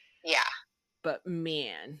 Yeah. But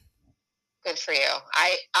man, good for you.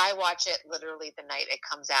 I watch it literally the night it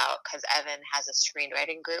comes out because Evan has a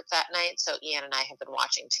screenwriting group that night. So Ian and I have been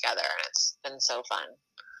watching together, and it's been so fun.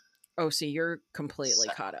 Oh, so you're completely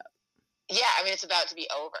caught up. Yeah, I mean, it's about to be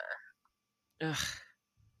over. Ugh.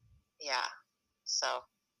 Yeah. So,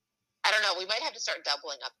 I don't know. We might have to start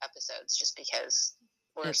doubling up episodes just because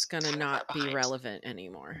it's going to not be relevant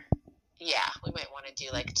anymore. Yeah, we might want to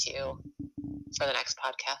do like 2 for the next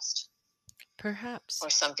podcast. Perhaps. Or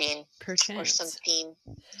something. Perchance. Or something.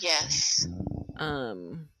 Yes.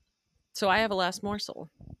 So I have a last morsel.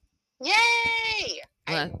 Yay!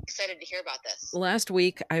 I'm excited to hear about this. Last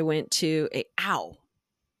week I went to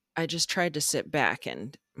I just tried to sit back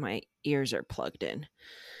and my ears are plugged in.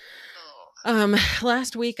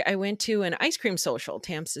 Last week I went to an ice cream social.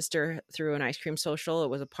 Tam's sister threw an ice cream social. It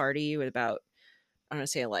was a party with about, I want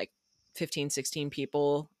to say like 15, 16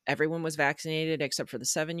 people. Everyone was vaccinated except for the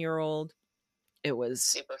 7-year-old. It was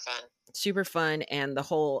super fun. And the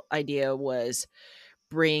whole idea was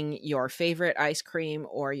bring your favorite ice cream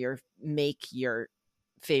or make your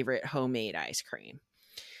favorite homemade ice cream.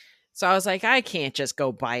 So I was like, I can't just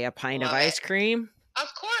go buy a pint of ice cream.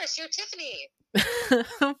 Of course, you're Tiffany.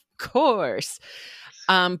 Of course.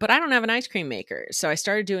 But I don't have an ice cream maker. So I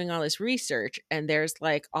started doing all this research, and there's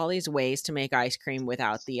like all these ways to make ice cream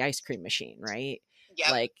without the ice cream machine, right?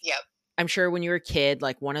 Yep. I'm sure when you were a kid,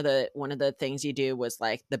 like one of the things you do was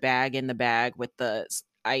like the bag in the bag with the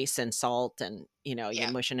ice and salt, and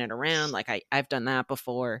you're mushing it around. Like I've done that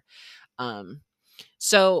before.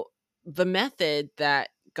 So the method that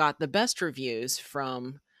got the best reviews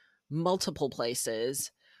from multiple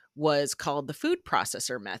places was called the food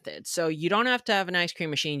processor method. So you don't have to have an ice cream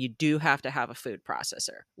machine. You do have to have a food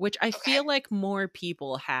processor, which I feel like more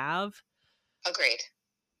people have. Agreed.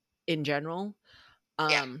 In general.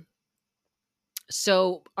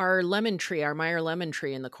 So our Meyer lemon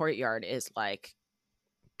tree in the courtyard is like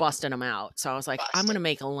busting them out. So I was like, I'm going to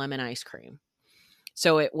make a lemon ice cream.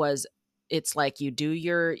 So it's like you do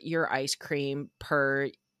your ice cream per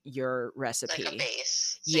your recipe. Like a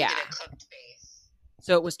base. So yeah. You get a cooked base.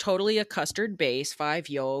 So it was totally a custard base, 5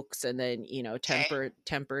 yolks, and then,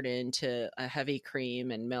 tempered into a heavy cream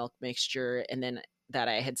and milk mixture. And then that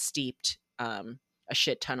I had steeped a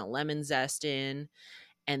shit ton of lemon zest in.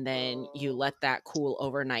 And then you let that cool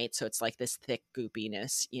overnight. So it's like this thick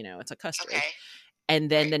goopiness, it's a custard. Okay. And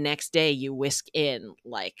then the next day you whisk in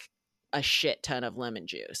like a shit ton of lemon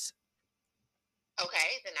juice. Okay.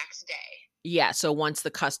 The next day. Yeah. So once the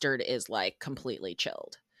custard is like completely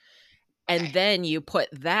chilled. And then you put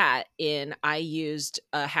that in. I used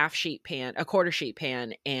a quarter sheet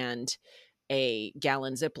pan, and a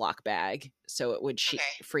gallon Ziploc bag. So it would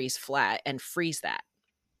freeze flat, and freeze that.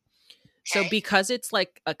 So because it's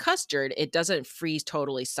like a custard, it doesn't freeze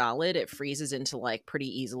totally solid. It freezes into like pretty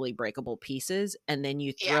easily breakable pieces. And then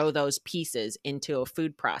you throw those pieces into a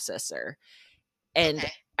food processor. And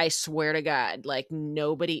I swear to God, like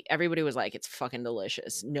everybody was like, it's fucking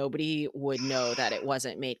delicious. Nobody would know that it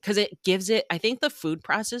wasn't made, because it gives it, I think the food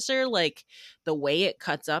processor, like the way it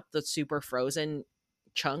cuts up the super frozen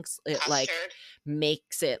chunks, it custard. Like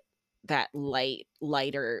makes it that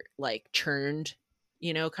lighter, like churned,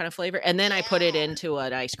 kind of flavor. And then I put it into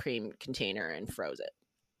an ice cream container and froze it.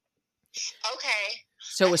 Okay.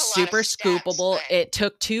 So it was super scoopable. It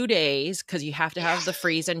took 2 days because you have to have the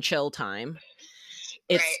freeze and chill time.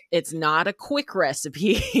 It's not a quick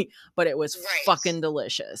recipe, but it was fucking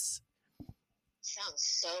delicious. Sounds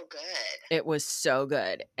so good. It was so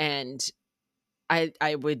good. And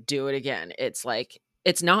I would do it again. It's like,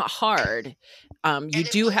 it's not hard. You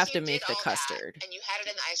do have to make the custard. And you had it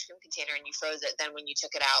in the ice cream container and you froze it. Then when you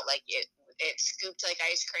took it out, like it scooped like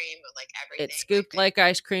ice cream, like everything. It scooped like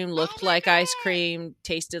ice cream, looked like ice cream,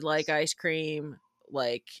 tasted like ice cream.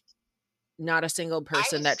 Like not a single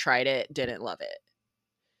person that tried it didn't love it.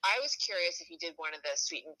 I was curious if you did one of the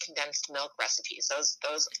sweetened condensed milk recipes. Those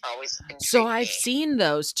are always intriguing. So I've seen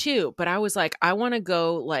those too, but I was like, I want to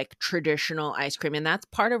go like traditional ice cream. And that's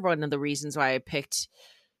part of one of the reasons why I picked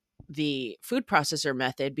the food processor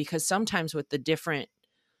method, because sometimes with the different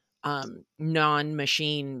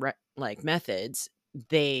non-machine like methods,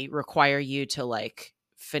 they require you to like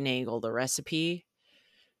finagle the recipe.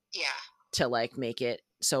 Yeah. To like make it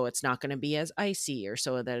so it's not going to be as icy, or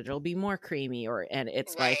so that it'll be more creamy, and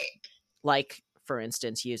it's like for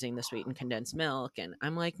instance, using the sweetened condensed milk. And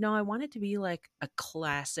I'm like, no, I want it to be like a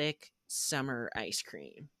classic summer ice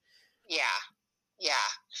cream. Yeah. Yeah.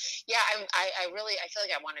 Yeah. I really, I feel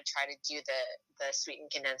like I want to try to do the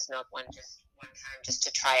sweetened condensed milk one time just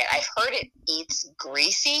to try it. I've heard it eats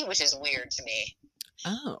greasy, which is weird to me.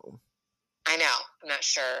 Oh. I know. I'm not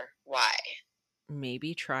sure why.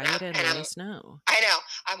 Maybe try it and let us know. I know.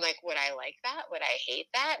 I'm like, would I like that? Would I hate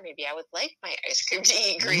that? Maybe I would like my ice cream to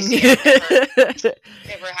eat greasy. I've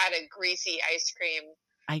never had a greasy ice cream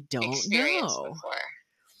experience before.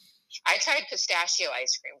 I tried pistachio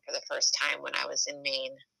ice cream for the first time when I was in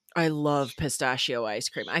Maine. I love pistachio ice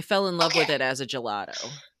cream. I fell in love with it as a gelato.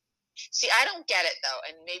 See, I don't get it though,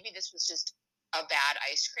 and maybe this was just a bad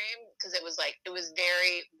ice cream because it was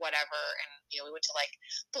very whatever, and we went to like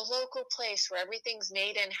the local place where everything's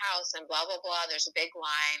made in house and blah blah blah. There's a big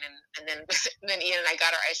line, and then Ian and I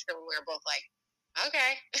got our ice cream and we were both like,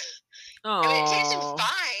 okay. I mean, it tasted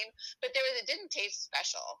fine, but it didn't taste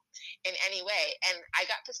special in any way. And I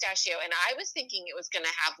got pistachio, and I was thinking it was going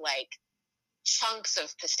to have like chunks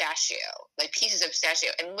of pistachio, like pieces of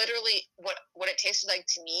pistachio, and literally what it tasted like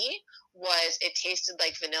to me was it tasted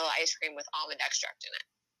like vanilla ice cream with almond extract in it.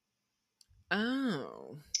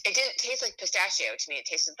 Oh. It didn't taste like pistachio to me. It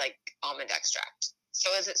tasted like almond extract. So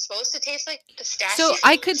is it supposed to taste like pistachio? So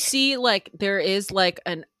I could see like there is like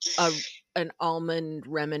an almond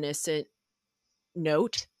reminiscent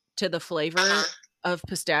note to the flavor of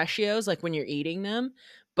pistachios, like when you're eating them.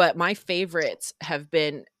 But my favorites have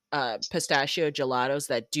been pistachio gelatos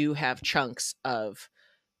that do have chunks of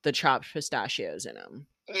the chopped pistachios in them.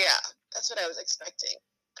 Yeah, that's what I was expecting.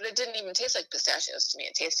 But it didn't even taste like pistachios to me.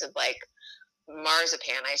 It tasted like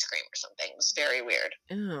marzipan ice cream or something. It was very weird.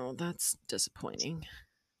 Oh, that's disappointing.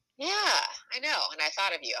 Yeah, I know. And I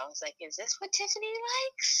thought of you. I was like, is this what Tiffany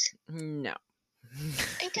likes? No.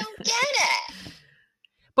 I don't get it.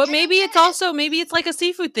 But maybe it's like a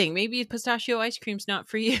seafood thing. Maybe pistachio ice cream's not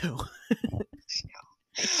for you.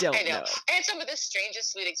 I know. I had some of the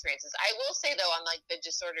strangest food experiences. I will say though, on like the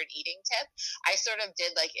disordered eating tip, I sort of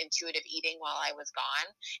did like intuitive eating while I was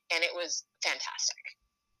gone, and it was fantastic.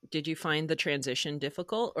 Did you find the transition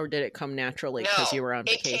difficult, or did it come naturally because you were on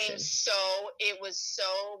vacation? It was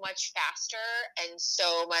so much faster and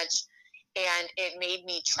so much, and it made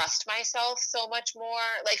me trust myself so much more.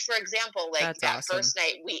 Like, for example, like that's that awesome. First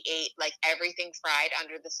night we ate like everything fried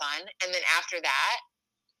under the sun, and then after that,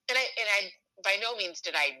 and I by no means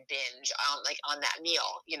did I binge on that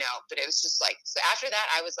meal, but it was just like, so after that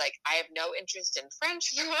I was like, I have no interest in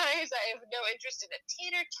French fries. I have no interest in a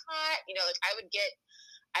tater tot. Like I would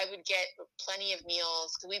get plenty of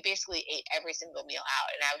meals, because we basically ate every single meal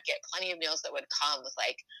out, and I would get plenty of meals that would come with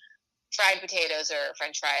like fried potatoes or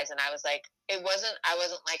French fries. And I was like, I wasn't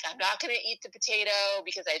like, I'm not going to eat the potato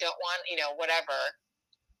because I don't want, whatever.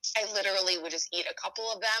 I literally would just eat a couple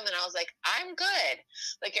of them, and I was like, I'm good.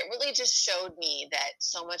 Like, it really just showed me that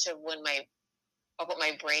so much of what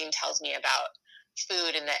my brain tells me about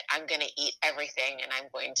food, and that I'm going to eat everything and I'm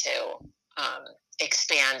going to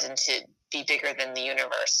expand and to be bigger than the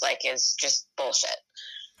universe, like, is just bullshit.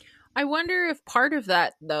 I wonder if part of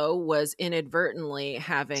that though was inadvertently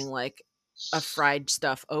having like a fried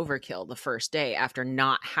stuff overkill the first day after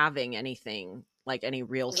not having anything, like any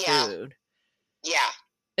real food. Yeah.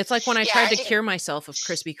 It's like when I tried to cure myself of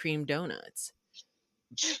Krispy Kreme donuts.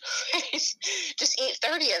 Just eat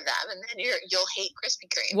 30 of them and then you'll hate Krispy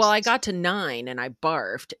Kremes. Well, I got to 9 and I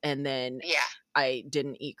barfed, and then I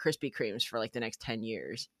didn't eat Krispy Kremes for like the next 10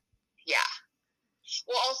 years. Yeah.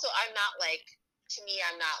 Well, also I'm not like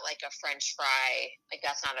a French fry. Like,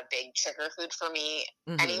 that's not a big trigger food for me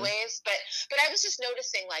anyways. But I was just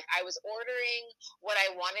noticing, like, I was ordering what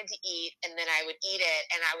I wanted to eat, and then I would eat it,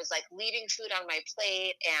 and I was like leaving food on my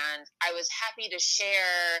plate, and I was happy to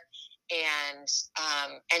share. And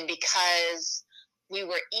because we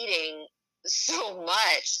were eating so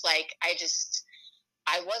much, like,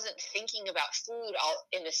 I wasn't thinking about food all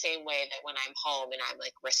in the same way that when I'm home and I'm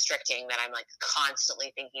like restricting, that I'm like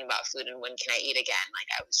constantly thinking about food and when can I eat again. Like,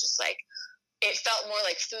 I was just like, it felt more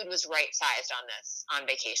like food was right sized on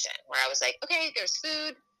vacation, where I was like, okay, there's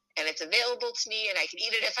food and it's available to me and I can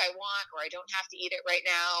eat it if I want, or I don't have to eat it right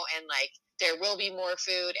now. And like, there will be more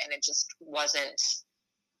food, and it just wasn't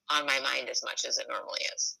on my mind as much as it normally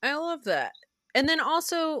is. I love that. And then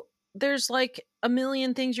also there's like a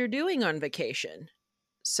million things you're doing on vacation.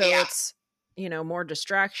 So it's, more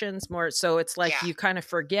distractions, so it's like you kind of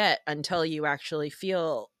forget until you actually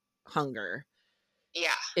feel hunger. Yeah.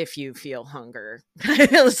 If you feel hunger.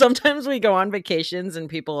 Sometimes we go on vacations and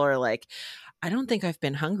people are like, I don't think I've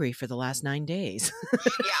been hungry for the last 9 days.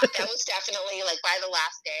 Yeah, that was definitely like by the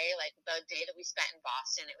last day, like the day that we spent in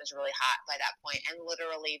Boston, it was really hot by that point, and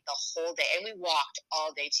literally the whole day. And we walked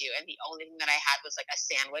all day too. And the only thing that I had was like a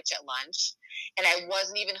sandwich at lunch, and I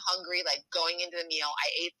wasn't even hungry. Like going into the meal, I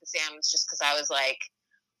ate the sandwich just because I was like,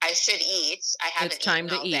 I should eat. I haven't eaten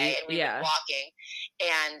all day, and we've been walking,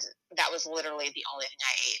 and that was literally the only thing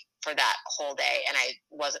I ate for that whole day, and I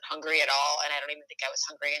wasn't hungry at all. And I don't even think I was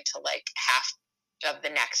hungry until like half of the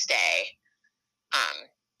next day.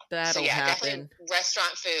 That'll happen. Definitely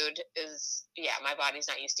restaurant food is, my body's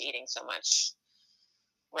not used to eating so much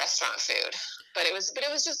restaurant food, but it was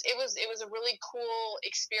a really cool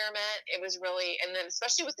experiment. It was really, and then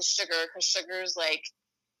especially with the sugar, because sugar's like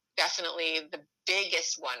definitely the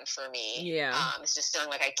biggest one for me. Yeah. It's just feeling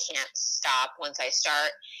like I can't stop once I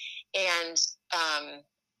start. And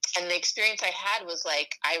the experience I had was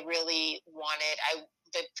like, I really wanted,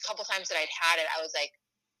 the couple times that I'd had it, I was like,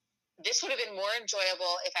 this would have been more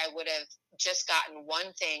enjoyable if I would have just gotten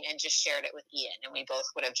one thing and just shared it with Ian, and we both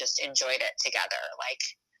would have just enjoyed it together.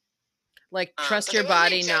 Like trust your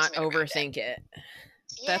body, not overthink it.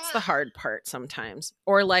 Yeah. That's the hard part sometimes.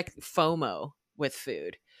 Or like FOMO with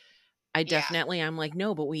food. I definitely, I'm like,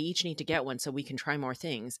 no, but we each need to get one so we can try more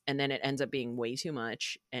things. And then it ends up being way too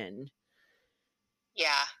much. And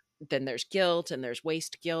then there's guilt, and there's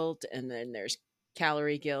waste guilt, and then there's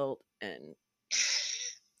calorie guilt, and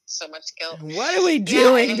so much guilt. What are we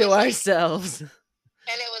doing to ourselves? And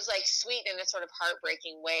it was like sweet in a sort of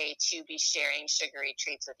heartbreaking way to be sharing sugary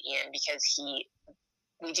treats with Ian, because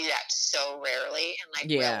we do that so rarely in like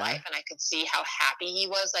real life, and I could see how happy he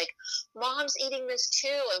was. Like, Mom's eating this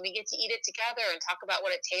too, and we get to eat it together and talk about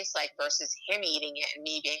what it tastes like, versus him eating it and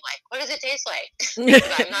me being like, what does it taste like?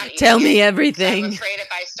 Because I'm not eating Tell me everything. I'm afraid if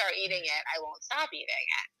I start eating it, I won't stop eating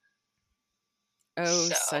it. Oh,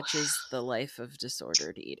 such is the life of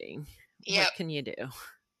disordered eating. Yep. What can you do?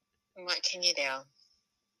 What can you do?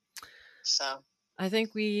 So I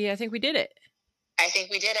think we did it. I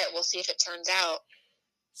think we did it. We'll see if it turns out.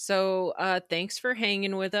 So thanks for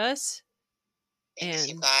hanging with us. Thanks,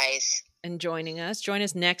 you guys. And joining us. Join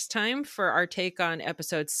us next time for our take on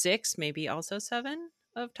episode 6, maybe also 7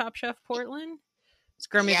 of Top Chef Portland. It's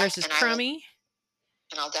Grummy versus Crummy.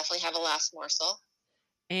 And I'll definitely have a last morsel.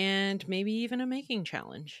 And maybe even a making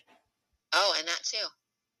challenge. Oh, and that too.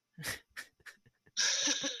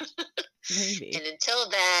 Maybe. And until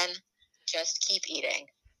then, just keep eating.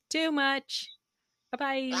 Too much.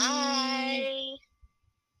 Bye-bye. Bye.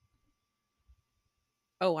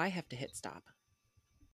 Oh, I have to hit stop.